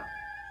ꯁꯦꯠꯂꯕ꯭ꯔꯥ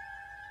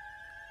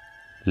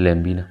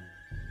ꯂꯦꯝꯕꯤꯅ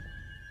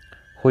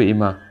ꯍꯣꯏ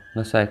ꯏꯃꯥ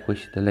ꯉꯁꯥꯏ ꯑꯩꯈꯣꯏ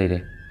ꯁꯤꯗ ꯂꯩꯔꯦ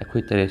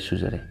ꯑꯩꯈꯣꯏ 7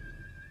 ꯁꯨꯖꯔꯦ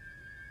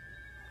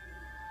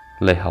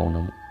ꯂꯩꯍꯥꯎꯅ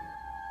ꯑꯃꯨꯛ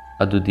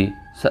ꯑꯗꯨꯗꯤ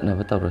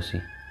ꯆꯠꯅꯕ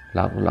ꯇꯧꯔꯁꯤ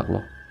ꯂꯥꯛꯂꯣ ꯂꯥꯛꯂꯣ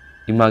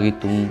ꯏꯃꯥꯒꯤ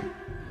ꯇꯨꯡ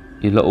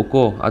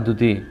ꯏꯜꯂꯛꯎꯀꯣ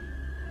ꯑꯗꯨꯗꯤ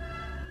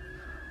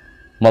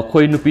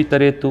ꯃꯈꯣꯏ ꯅꯨꯄꯤ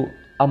 7ꯇꯨ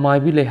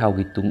ꯑꯃꯥꯏꯕꯤ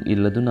ꯂꯩꯍꯥꯎꯒꯤ ꯇꯨꯡ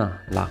ꯏꯜꯂꯗꯨꯅ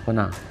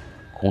ꯂꯥꯛꯄꯅ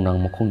ꯈꯣꯡꯅꯥꯡ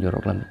ꯃꯈꯣꯡ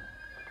ꯌꯧꯔꯛꯂꯝꯃꯤ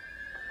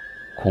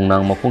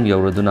ꯈꯣꯡꯅꯥꯡ ꯃꯈꯣꯡ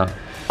ꯌꯧꯔꯗꯨꯅ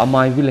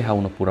ꯑꯃꯥꯏꯕꯤ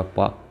ꯂꯩꯍꯥꯎꯅ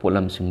ꯄꯨꯔꯛꯄ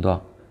ꯄꯣꯠꯂꯝꯁꯤꯡꯗꯣ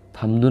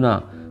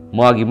ꯊꯝꯗꯨꯅ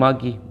ꯃꯥꯒꯤ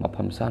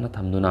ꯃꯐꯝ ꯆꯥꯅ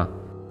ꯊꯝꯗꯨꯅ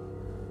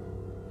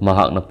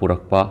ꯃꯍꯥꯛꯅ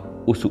ꯄꯨꯔꯛꯄ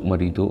ꯎꯁꯨꯛ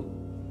ꯃꯔꯤꯗꯨ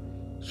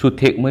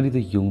ꯁꯨꯊꯦꯛ ꯃꯔꯤꯗ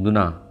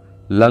ꯌꯨꯡꯗꯨꯅ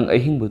ꯂꯪ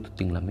ꯑꯍꯤꯡꯕꯗꯨ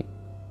ꯇꯤꯡꯂꯝꯃꯤ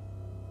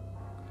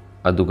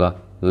ꯑꯗꯨꯒ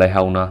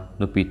ꯂꯩꯍꯥꯎꯅ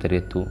ꯅꯨꯄꯤ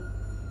 7ꯇꯨ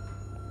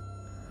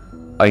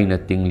ꯑꯩꯅ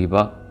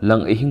ꯇꯤꯡꯂꯤꯕ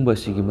ꯂꯪ ꯑꯍꯤꯡꯕ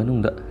ꯑꯁꯤꯒꯤ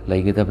ꯃꯅꯨꯡꯗ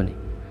ꯂꯩꯒꯗꯕꯅꯤ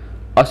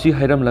ꯑꯁꯤ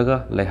ꯍꯥꯏꯔꯝꯂꯒ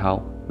ꯂꯩꯍꯥꯎ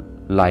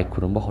ꯂꯥꯏ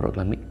ꯈꯨꯔꯨꯝꯕ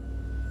ꯍꯧꯔꯛꯂꯝꯃꯤ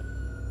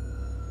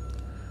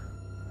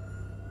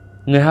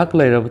ꯉꯥꯏꯍꯥꯛ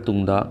ꯂꯩꯔꯕ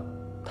ꯇꯨꯡꯗ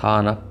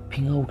ꯊꯥꯅ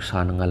ꯐꯤꯉꯧ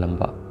ꯁꯥꯅ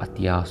ꯉꯥꯜꯂꯝꯕ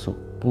ꯑꯇꯤꯌꯥꯁꯨ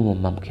puma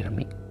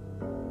mamkirami.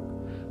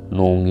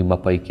 Nongi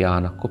mapai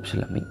kiana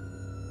kupsilami.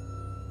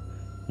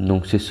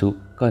 Nungsisu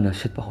kana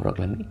sitpa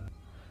horaklami.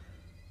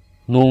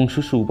 Nong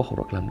susu ba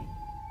horaklami.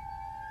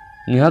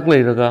 Ngihak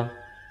leiraga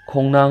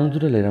khongnang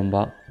duda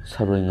leiramba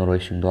saroi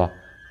ngaroi singdo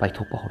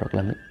paithokpa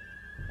horaklami.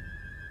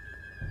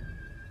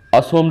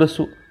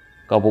 Asomdasu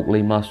kabok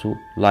leimasu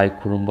lai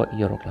khurumba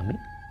yaroklami.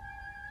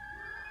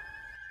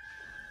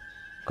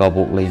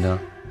 Kabok leina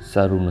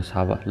saruna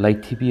saba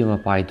laithibi ama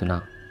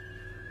paiduna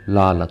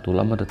la latul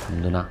amada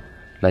thamduna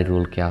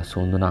lairul kya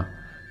sonduna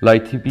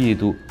laithibi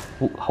edu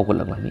puk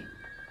hawgalaklami.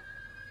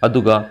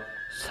 Aduga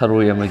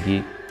saroi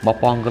amagi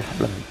mapangal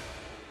hablami.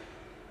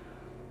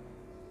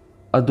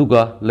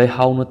 Aduga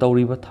leihauna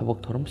tawriba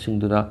thabak thoram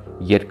singduna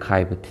yet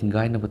khaiba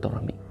thingaina ba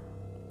tawrami.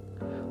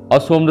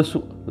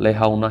 Asomdasu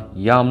leihauna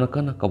yamna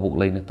kana kabok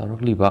leina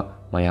tawrakliba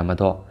mayam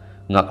ado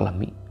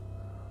ngaklami.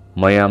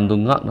 Mayam du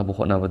ngakna bu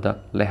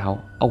hotnabada lehaw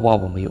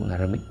awaba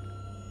mayuknarami.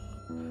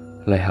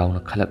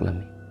 Leihauna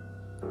khalaklami.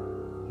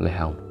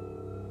 Leihauna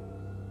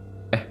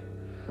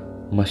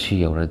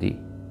masi yauradi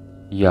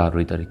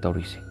yaroi dari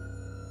tawrise.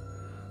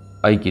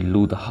 Aigi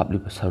luda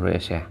habliba saroi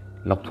ase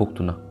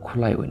lapthoktuna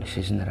khulai oina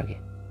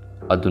sisinarage.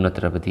 Aduna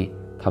tarabadi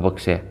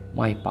thabakse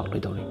mai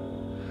pangloidawni.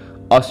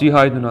 Asi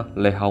haiduna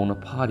leihauna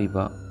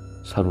phariba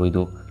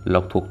saroidu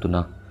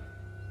lapthoktuna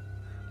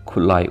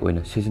khulai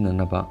oina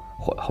sisinanaba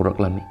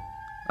horaklami.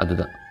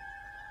 Aduda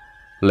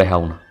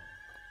leihauna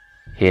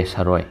he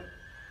saroi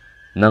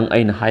nang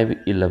aina haiba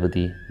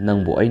illabadi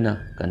nangbu aina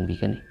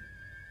kanbigani.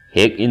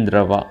 Hek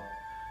indraba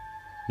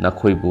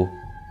nakhoibu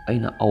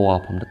aina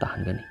awafamda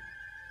tahangani.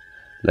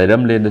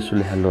 Lairam lenda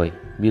sulehaloi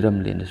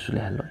biram lenda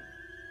sulehaloi.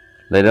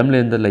 Lairam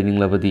lenda laining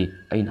labadi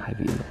aina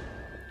haiba illo.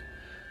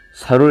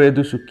 Saroi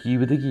adusu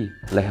kibadagi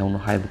leihauna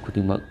haiba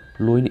khudingmak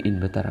loina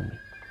inba tarami.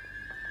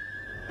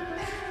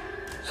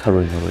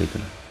 Saroi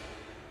ngaroiduna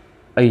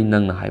ai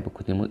nangna haiba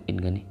khudingmak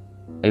ingani.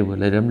 Aiwa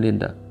lairam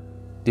lenda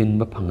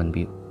tinba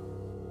phanganbiu.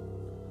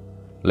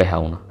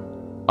 Leihauna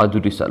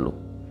adudi satlu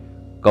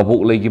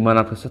kabok leigi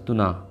manakta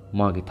satuna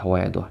magi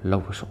thawai ado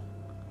lawbasu.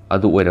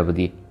 Adu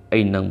oirabadi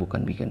ai nangbu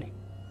kanbigani.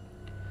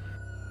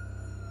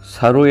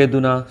 Saroi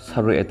aduna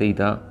saroi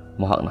ateida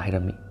mahakna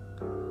hairami.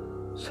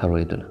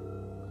 Saroi aduna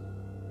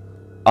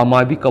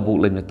amaibi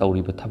kabok leina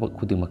tawriba thabak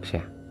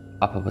khudingmakse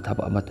afaba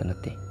thaba amata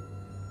natte.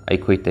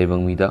 Aikhoi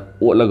taibang mida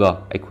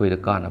otlaga aikhoida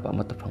kanaba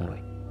amata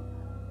phangloi.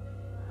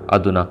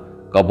 Aduna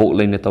kabok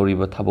leina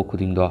tawriba thabak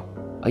khudingdo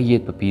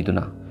ayetpa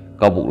piduna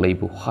kabok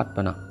leibu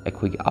hatpana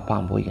aikhoigi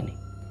apamba oigani.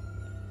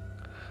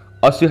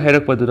 Asi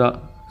hairakpadura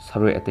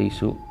saroi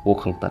ateisu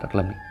wokhal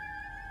taraklami.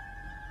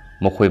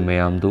 Makhoi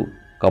mayamdu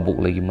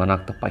kabok leigi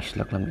manakta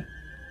paislaklami.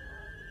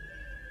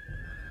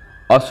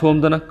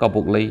 Asomdana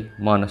kabok lei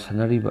mana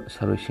sanariba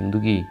saroi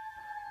singdugi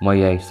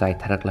mayai sai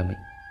tharaklami.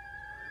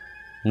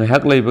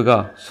 Ngahak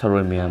leibaga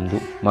saroi mayamdu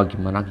magi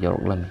manak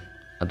yaroklami.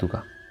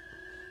 Aduga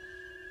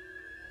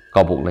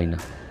kabok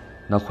leina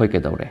nakhoi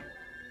kedaure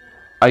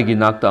aigi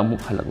nakta amuk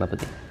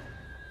halaklabadi.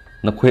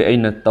 Nakhoi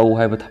aina tau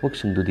haiba thabak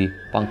singdudi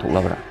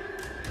pangthoklabra.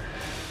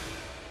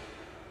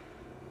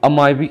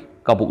 Amaibi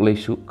kabok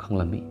leisu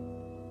khanglami.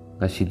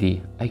 Ngasidi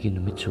aigi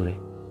numit sure.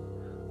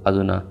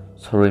 Aduna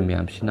saroi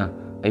mayamsina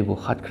aibu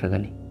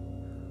hatkragani.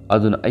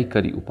 Aduna ai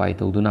kari upai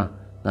tawduna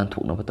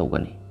nanthoknaba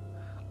tawgani.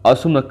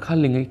 Asumna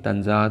khallingai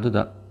tanja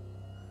aduda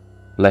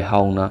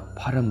leihauna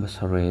pharamba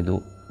saroi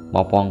adu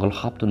mapangal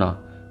haptuna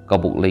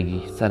kabok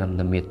leigi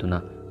saramna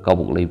metuna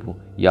kabok leibu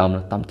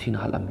yamna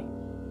tamthina halami.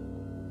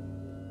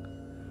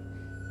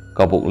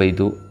 Kabok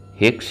leidu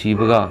hek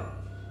sibaga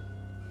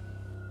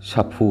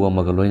saphu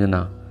amaga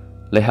loinana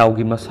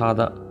leihaugi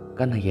masada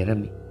kana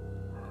yerami.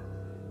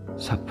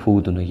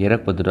 Saphu duna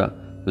yerakpadura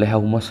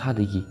leihau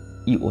masadagi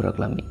I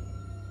oraklami.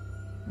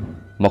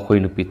 Makhoi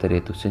nupi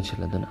taretu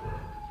sensiladuna.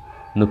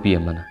 Nupi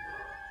amana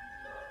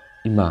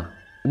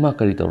ima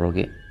kari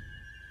tawroge.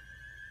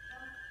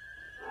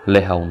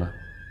 Leihauna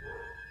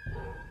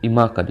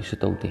ima kari su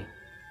tawde.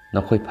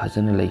 Nakhoi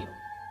phajana lei.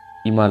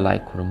 Ima lai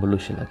khurumba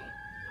lusilagi.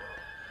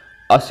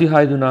 Asi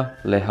haiduna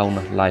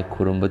leihauna lai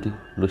khurumbadi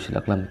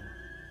lusilaklami.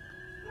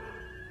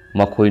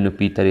 Makhoi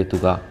nupi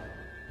taretuga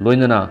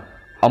loinana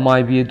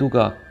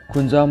amaibiduga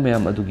khunja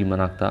mayam adugi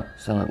manakta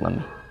sangaklami.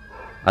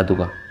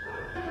 Aduga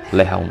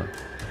leihauna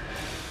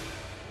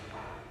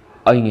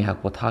ai ngi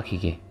hak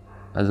pothakige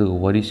aduga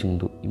wari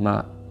singdu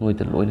ima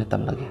noida loina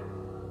tamlage.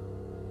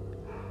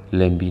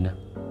 Lembina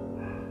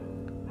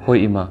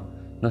hoi ima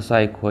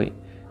nasai khoi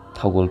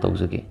thagol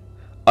tawjage.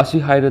 Asi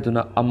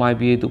hairaduna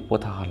amaibidu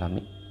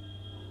pothahalami.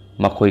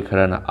 Makhoi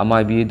kharana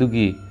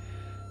amaibidugi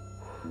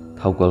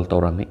thagol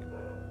tawrami.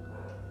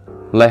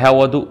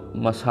 Leihawadu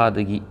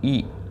masadagi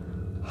I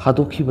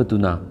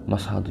hadokhibaduna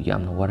masadu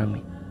yamna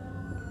warami.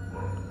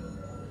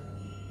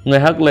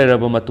 Ngahak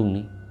leiraba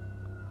matungni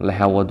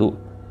leihawadu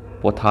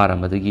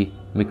potharamadagi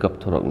mikap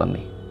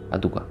thoraklami.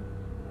 Aduga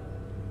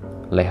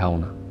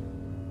leihauna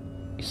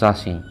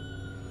isasing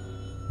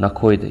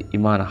nakhoida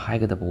imana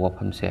haigadaba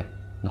wafamse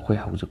nakhoi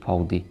hawjuk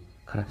phawdi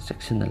khara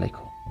seksina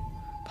laikho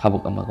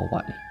thabak amaga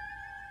wani.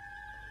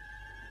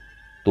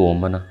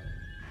 Tomana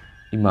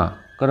Ima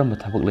karamba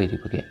thabak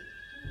leiribage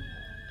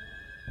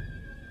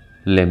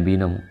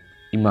Lembina mu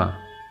Ima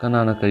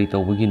kanana kari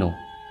tawbagino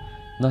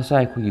nasa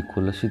aikugi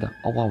khul asida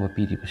awaba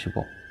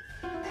piribasibo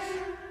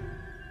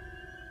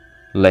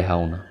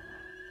Laihauna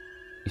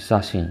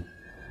Isasing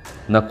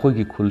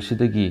Nakhoigi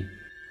khulsidagi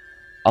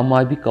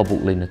Amaibi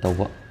kabuk leina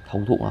tawba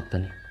thawdok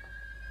ngaktani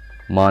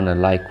Mana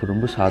lai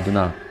khurumbu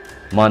saduna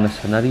Mana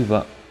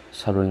sanariba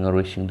saroi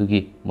ngaroi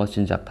singdugi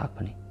machinjak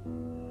thakpani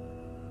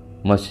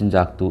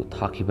Machinjak tu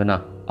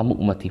thakibana amuk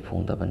mati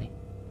phongdabani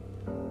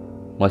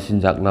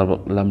Machinjak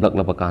lamlak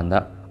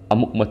labakanda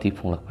amuk mati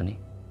phonglakpani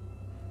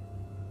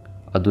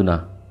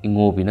Aduna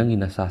ingobi nangi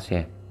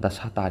nasase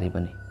dasa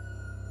taribani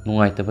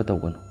nungaitaba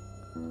tawganu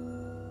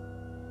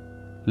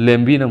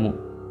Lembi namu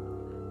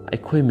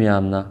Aikhoi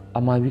miyamna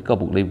Amaibi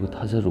kabuk leibu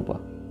thajaruba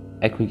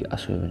Aikhoigi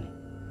asoibani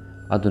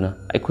Aduna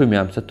Aikhoi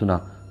miyam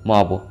chattuna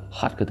Maabo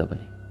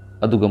hatkadabani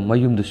Aduga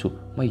mayumdusu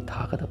mai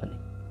thakadabani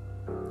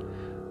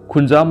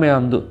Khunja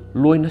mayamdu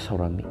loina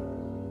saurami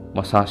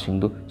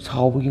Masasingdu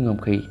saubagi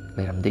ngamkai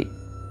leiramde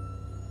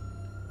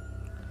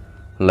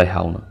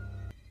Laihauna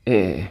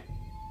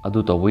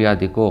Adu tawbu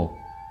yadeko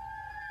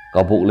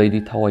Kabuk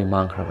leidi thawai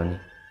mangkhrabani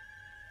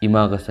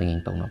Imaga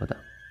Changyeng tawnabada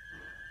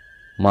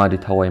Madi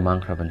thawai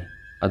mangkhrabani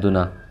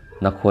Aduna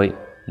nakhoi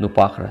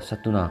nupa khara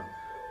satuna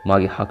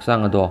magi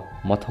haksang ado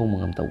mathau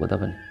mangam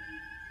tawgadabani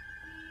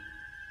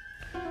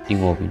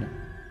Ingobina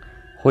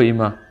Hoi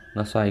ima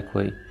nasai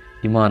khoi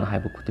imana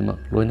haiba khutima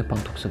loina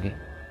pangthoksage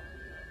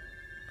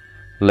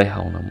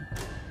Laihauna mu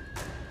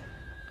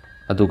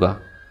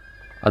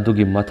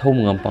Adugi mathau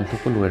mangam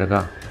pangthokpa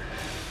loiraga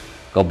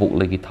Kabuk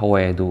legi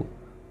thawai adu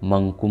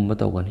mangkumba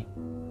tawgani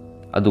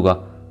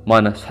Aduga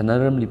mana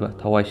sanaramliba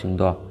thawai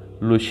singdo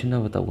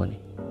loisinaba tawgani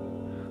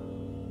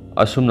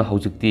Asumna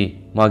haujikti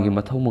magi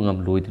mathau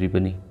mangam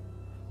loidribani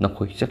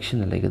nakhoi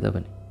chaksina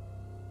leigadabani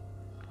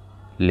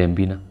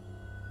Lembina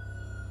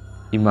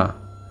Ima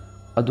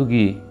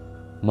Adugi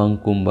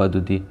mangkumba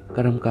adudi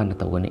karam kana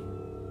tawgani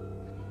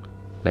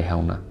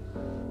Laihauna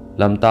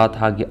Lamta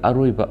thagi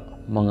aroiba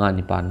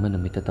mangani panma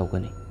namita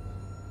tawgani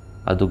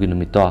Adugi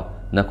namito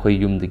nakhoi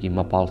yumdagi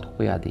mapal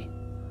thokpa yadi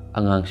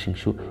Angang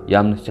singsu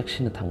yamna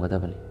chaksina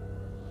thamgadabani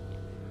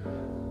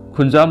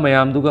Khunja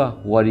mayamduga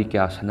wari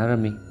kya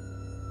sanarami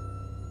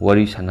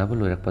Wari sanaba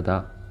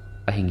loirakpada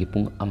ahingi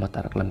pung ama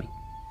taraklami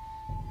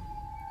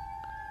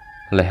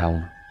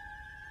Laihauna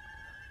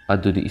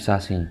Adudi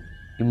isasing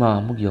Ima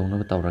amuk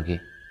yawnaba tawrage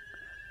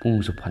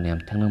Pungsu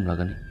phanayam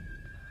thengnamlagani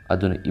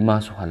Aduna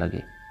ima su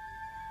halage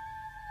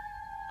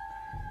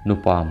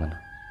Nupa amana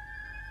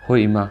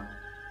Hoi ima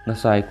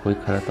Nasai khoi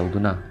khara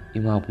tawduna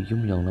Ima bu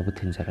yum yawnaba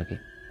thinjarage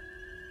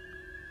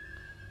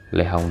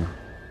Laihauna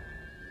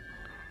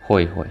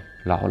Hoi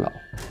lao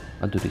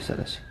Adudi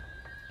sadasi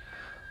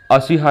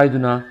Asi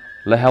haiduna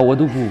Laihau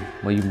adubu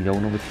mayum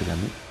yawnaba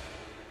thilami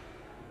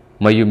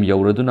Mayum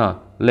yawraduna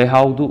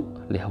Laihaudu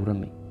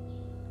laihaurami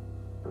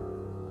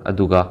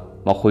Aduga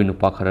makhoi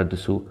nupa khara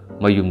dusu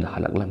mayumda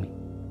halaklami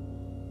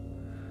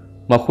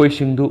Makhoi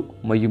singdu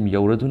mayum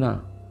yawraduna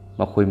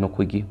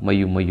Makhoigi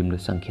mayumda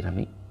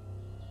sangkirami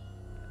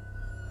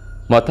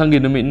Mathangi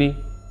numitni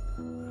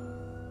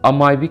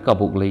Amaibi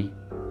kabuk lei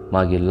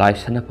Magi lai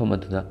sanapam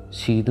aduda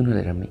siduna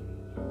leirami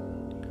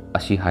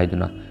Asi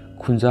haiduna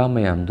Khunja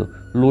mayamdu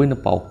loina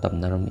pau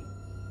tamnarami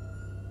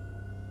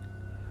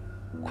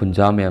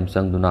Khunja mayam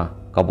changduna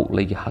kabuk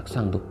leigi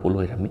haksangdu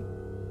poloirami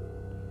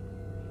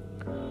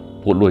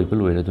Poloi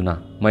beloiraduna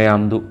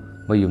mayamdu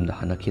mayumda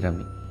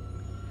hanakirami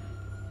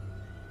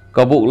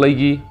Kabuk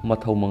leigi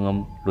mathau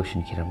mangam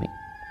losinkhirami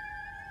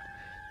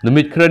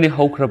Numit khrani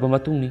haukraba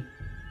matungni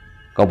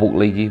Kabuk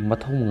leigi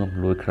mathau mangam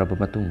loikraba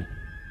matungni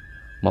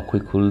Makhoi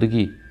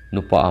khuldagi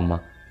nupa ama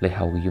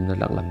laihaugi yumna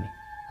laklami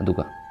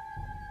Aduga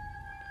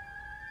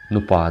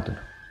Nupa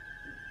aduna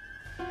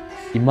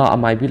Ima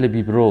amaibi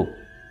lebibro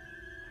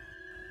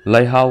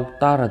Laihau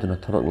taraduna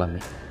thoroklami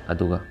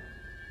Aduga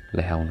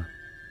Laihauna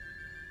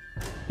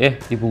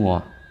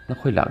Ibungo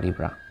nakhoi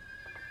laklibra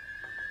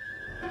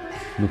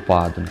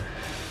Nupa aduna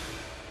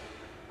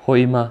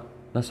Hoi ima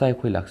nasai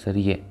khoi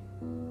laksariye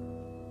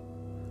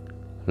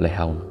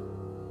Laihauna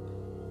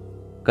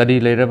Kari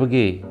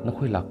leirabage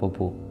nakhoi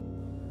lakpabu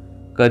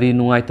Kari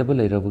nungaitaba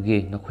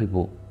leirabage nakhoi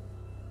bu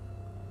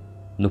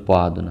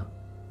Nupa aduna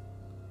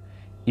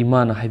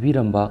Imana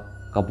haibiramba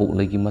kabuk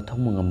legi mathau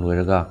mangam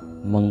loiraga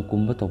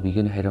mangkumba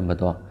tawbigani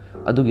hairambado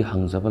adugi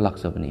hangjaba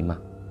laksabani ima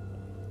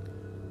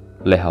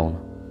Laihauna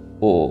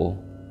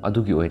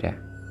adugi oire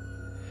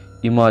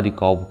Ima di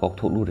kawbu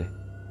kawthoklure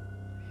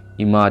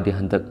Ima di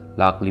handak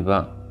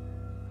lakliba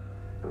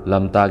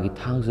lamtagi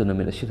thangja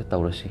namit asida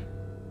tawrasi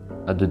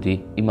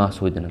Adudi ima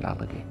soidana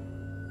laklage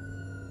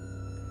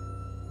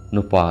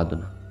Nupa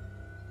aduna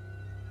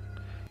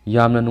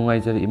Yamna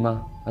nungaijari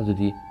ima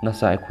adudi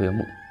nasa aikhoi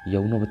amuk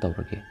yawnaba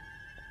tawrage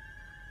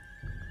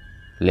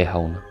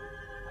Laihauna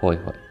Hoi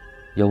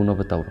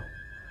yawnaba tawro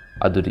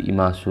Adudi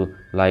imasu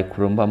lai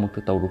khuramba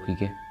amukta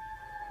tawrukige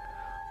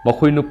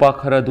Makhoi nupa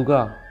khara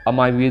duga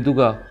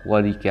amaibiduga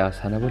wari kya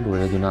sanaba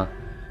loiraduna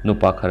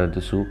nupa khara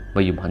dusu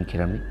mayum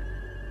hankirami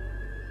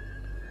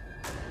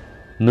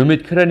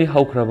नुमित खरनी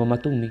हौख्रबा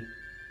मतुंगनी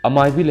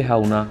अमाइबी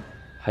लेहाउना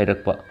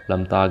हाइरकपा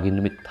लमतागी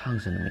नुमित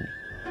थांगजा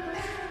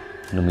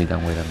नुमिनी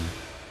नुमिदांग वैरमनी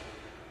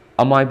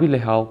अमाइबी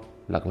लेहाउ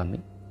लाक्लमी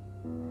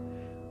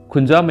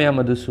खुंजा मयाम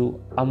अदुसु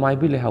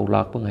अमाइबी लेहाउ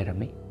Lhakpa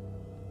ngairami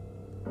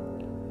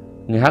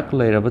ngihak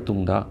leiraba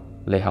tungda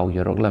लेहाउ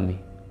यरोगलमी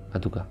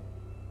अदुगा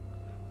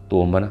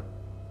तोमबना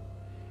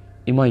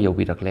इमा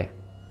यौबिरकले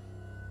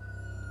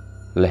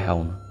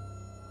लेहाउना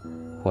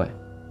होय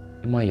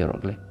इमा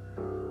यरोगले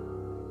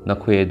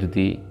नखोय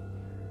अदुदी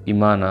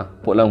इमाना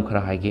pollen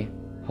खरा हाइगे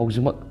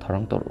हौजिमक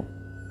थरंग तोरु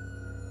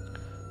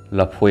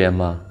लफोय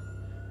अमा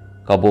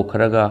कबो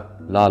खरगा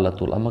लाल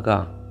अतुल अमगा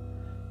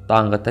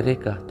तांगा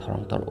तरेका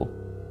थरंग तोरु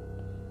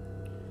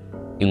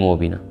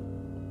इंगोबिना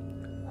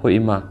होय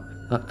इमा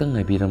ngakhtang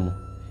ngaibiramu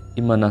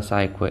imana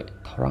sai khoi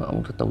thorang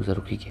amukta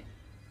tawjarukige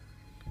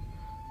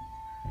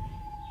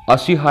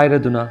ashi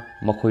hairaduna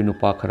makhoi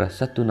nupa khara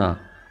satuna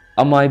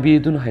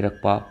amaibiduna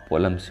hairakpa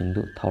polam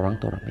singdu thorang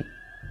torami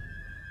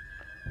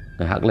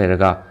ngahak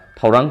leiraga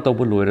thorang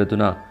tawbu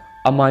loiraduna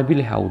amaibi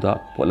lehauda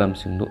polam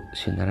singdu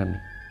sinarami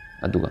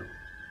aduga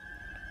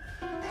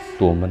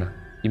tomana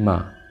ima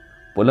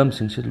polam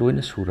singse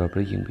loina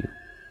surabra yingbiu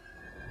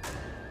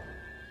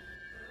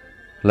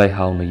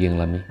laihauna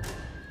yenglami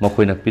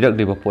मखोइना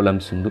पिरकलिबा pollen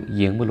सिंदु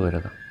येंगबा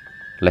लोइरगा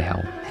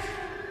लेहाउ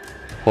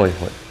होय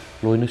होय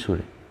लोइनु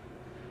सुरे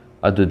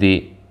अदुदी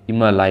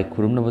इमा लाई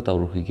खुरुमनबा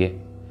तौरुहिगे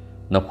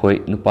नखोइ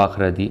नुपा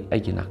खरदी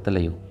आइगे नाक्ता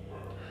लयु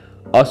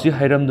असि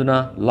हाइरमदुना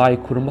लाई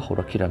खुरुमबा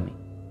हौरखिरामी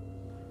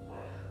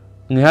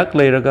ngihak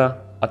leiraga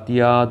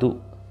atiyadu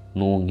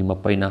nongi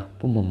mapaina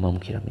pumamam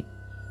khirami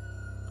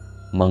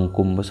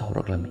mangkumba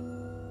sahuraklami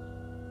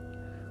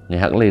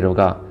ngihak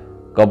leiraga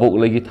kabok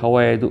legi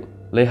thawai du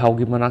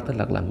leihaugi manakta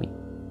laklami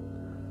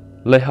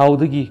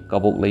लेहाउदगी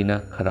कबोक लेना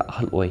खरा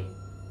अहल ओय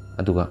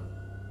अदुगा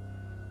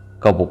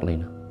कबोक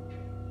लेना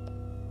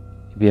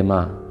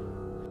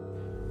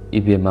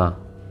इबेमा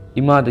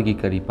इमादगी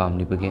करी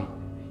पामनिबगे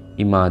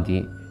इमादी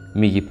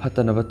मिगी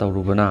फतनबा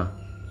तौरुबना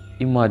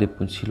इमादे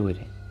पुंसी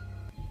लोइरे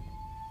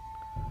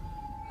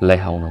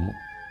लेहाउनमु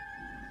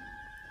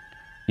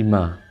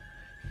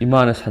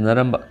इमाना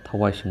सनरंबा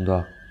थवाई सिंगदो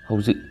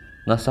हौजिक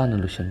नसाना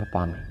लुसनबा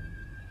पामे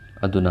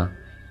अदुना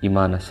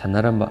इमाना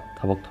सनरंबा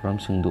थबक थोरम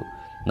सिंगदु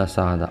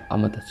नसादा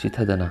अमत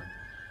चिथदना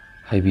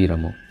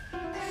हाइबिरमु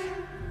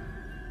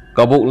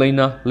कबोक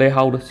लेना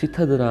लेहाउद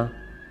चिथदना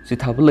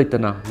चिथाब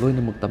लेतना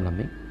लोइना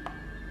मुक्तमलमी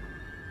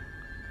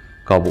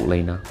कबोक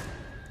लेना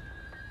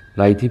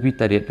लाइथिबि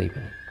तरेत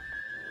लेबनी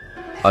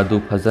अदु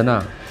फजना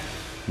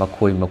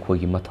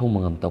मखोई मथौ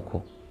मंगम तखो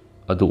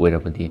अदु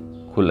ओइरबदि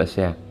खुल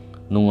असे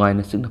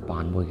नुंगाइना सिंना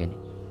पान बोइगनी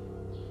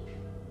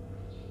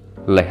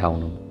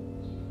लेहाउनु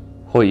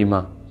होय इमा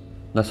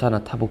नसाना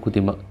थबक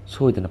खुदिमा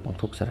सोइदना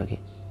पंथोकसरगे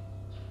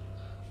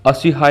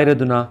असी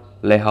हाइरदुना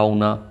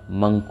लेहाउना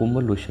मंगकुम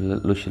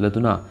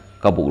लुशिलदुना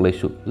कबोक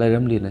लेसु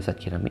लैरमलीना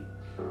सत्खिरमी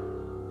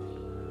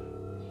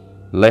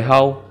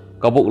लेहाउ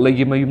कबोक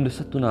लेगी मयुमद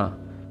सत्तुना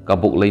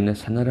कबोक लेना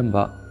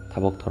सनरंबा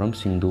थबक थोरम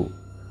सिंदु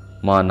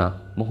माना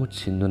महुत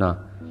सिंदुना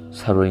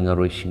सरोय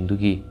ngaroi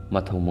सिंदुगी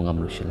मथौ मंगम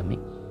लुशिलमी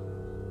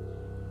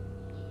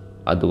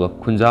अदुगा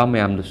खुंजा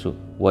मयामदसु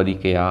वरी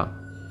कया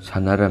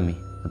सनरमी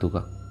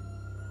अदुगा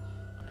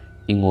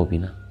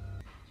इंगोबिना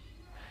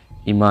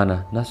इमाना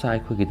नसा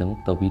अखोगिदमक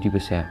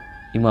तौबिरिबसे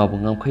इमाबु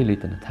ngamkhai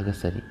leitana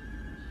thagasari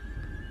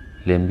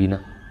lembina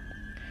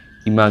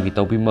imagi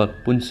tौबिमक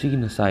पुनसिगी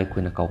नसा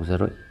अखोइना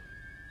काउजरोय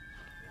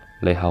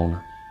लेहाउना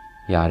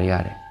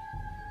यारे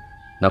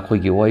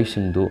नखोइगी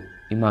वाइसिंदु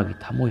इमागी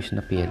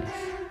थमोइसना पेले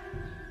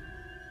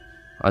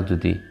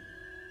अदुदी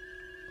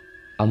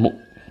अमुक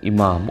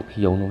इमा अमुक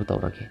यौनब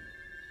तौरगे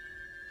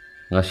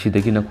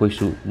ngasiदगी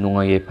नखोइसु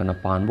नुंगाये फना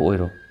पानबो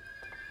ओइरो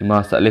इमा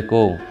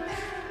सलेको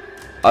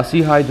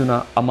असी हाइदुना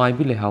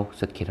अमाइबी लेहाउ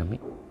सत्खिरमी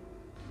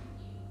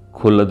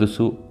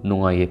खुलदुसु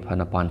नुंगाये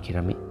फना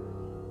पानखिरमी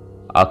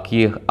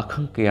आकी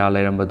अखंग कया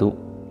लेरंबदु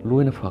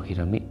लोइना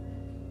फाखिरमी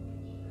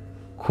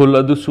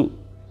खुलदुसु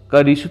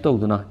करिसु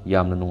तौदुना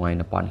यामना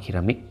नुंगाइना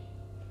पानखिरमी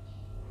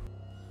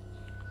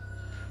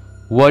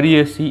वरी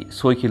असि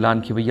सोइखि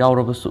लानखिबा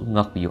यावरबसु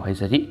ngakpiyu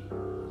haijari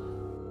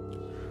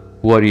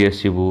वरी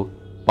असिबु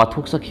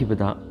पाथोक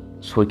सखिबदा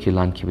सोइखि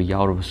लानखिबा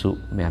यावरबसु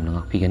मैमना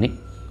ngakpigani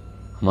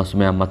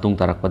मसमया मतुंग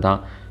तरकपदा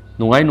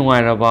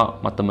नुंगाई रबा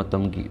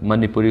मतमतमगी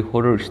मणिपुरी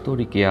हॉरर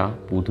स्टोरी क्या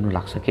पुदुना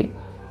लाक्सके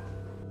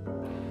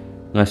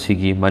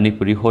ngasiगी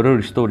Manipuri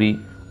horror story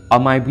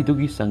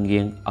अमाइबिदुगी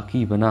चंगयेंग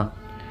अकीबना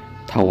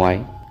थवाई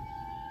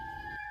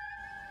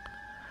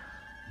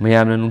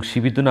मयामना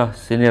नुंगसिबिदुना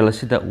channel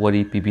असिदा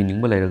worry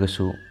पीबिनिंगबा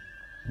लेरगसु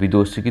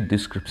video सिगी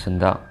description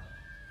दा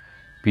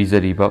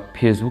पिजरीबा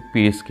फेसबुक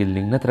पेज की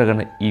लिंक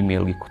नत्रगना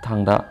ईमेल की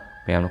खुथांगदा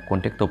मयामना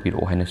कांटेक्ट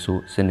तौबिरो हाइनसु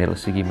चैनल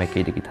असिगी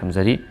माइकैदगी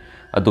थमजरी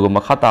अदुगा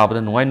मखा ताबदा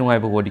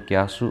नुंगाइबा वरी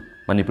क्यासु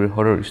मणिपुरी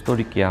हॉरर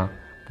स्टोरी क्या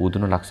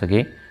पुदुना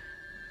लाक्सगे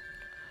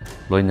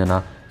लोइनना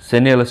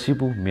channel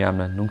असिबु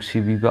मयामना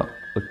नुंगसिबिबा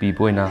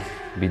उत्पिबोइना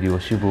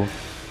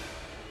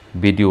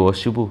video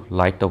असिबु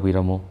like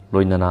तौबिरमु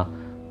लोइनना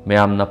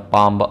मयामना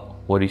Pamba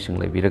worry सिंग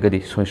लेबिरगदी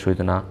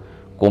सोइदना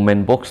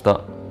कमेंट बॉक्स दा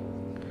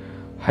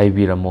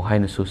haibiramo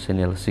hainasu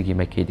channel sigi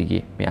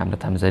maikhaidagi mayamna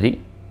thamjari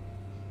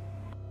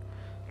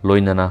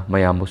loinana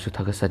mayambusu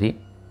thagasari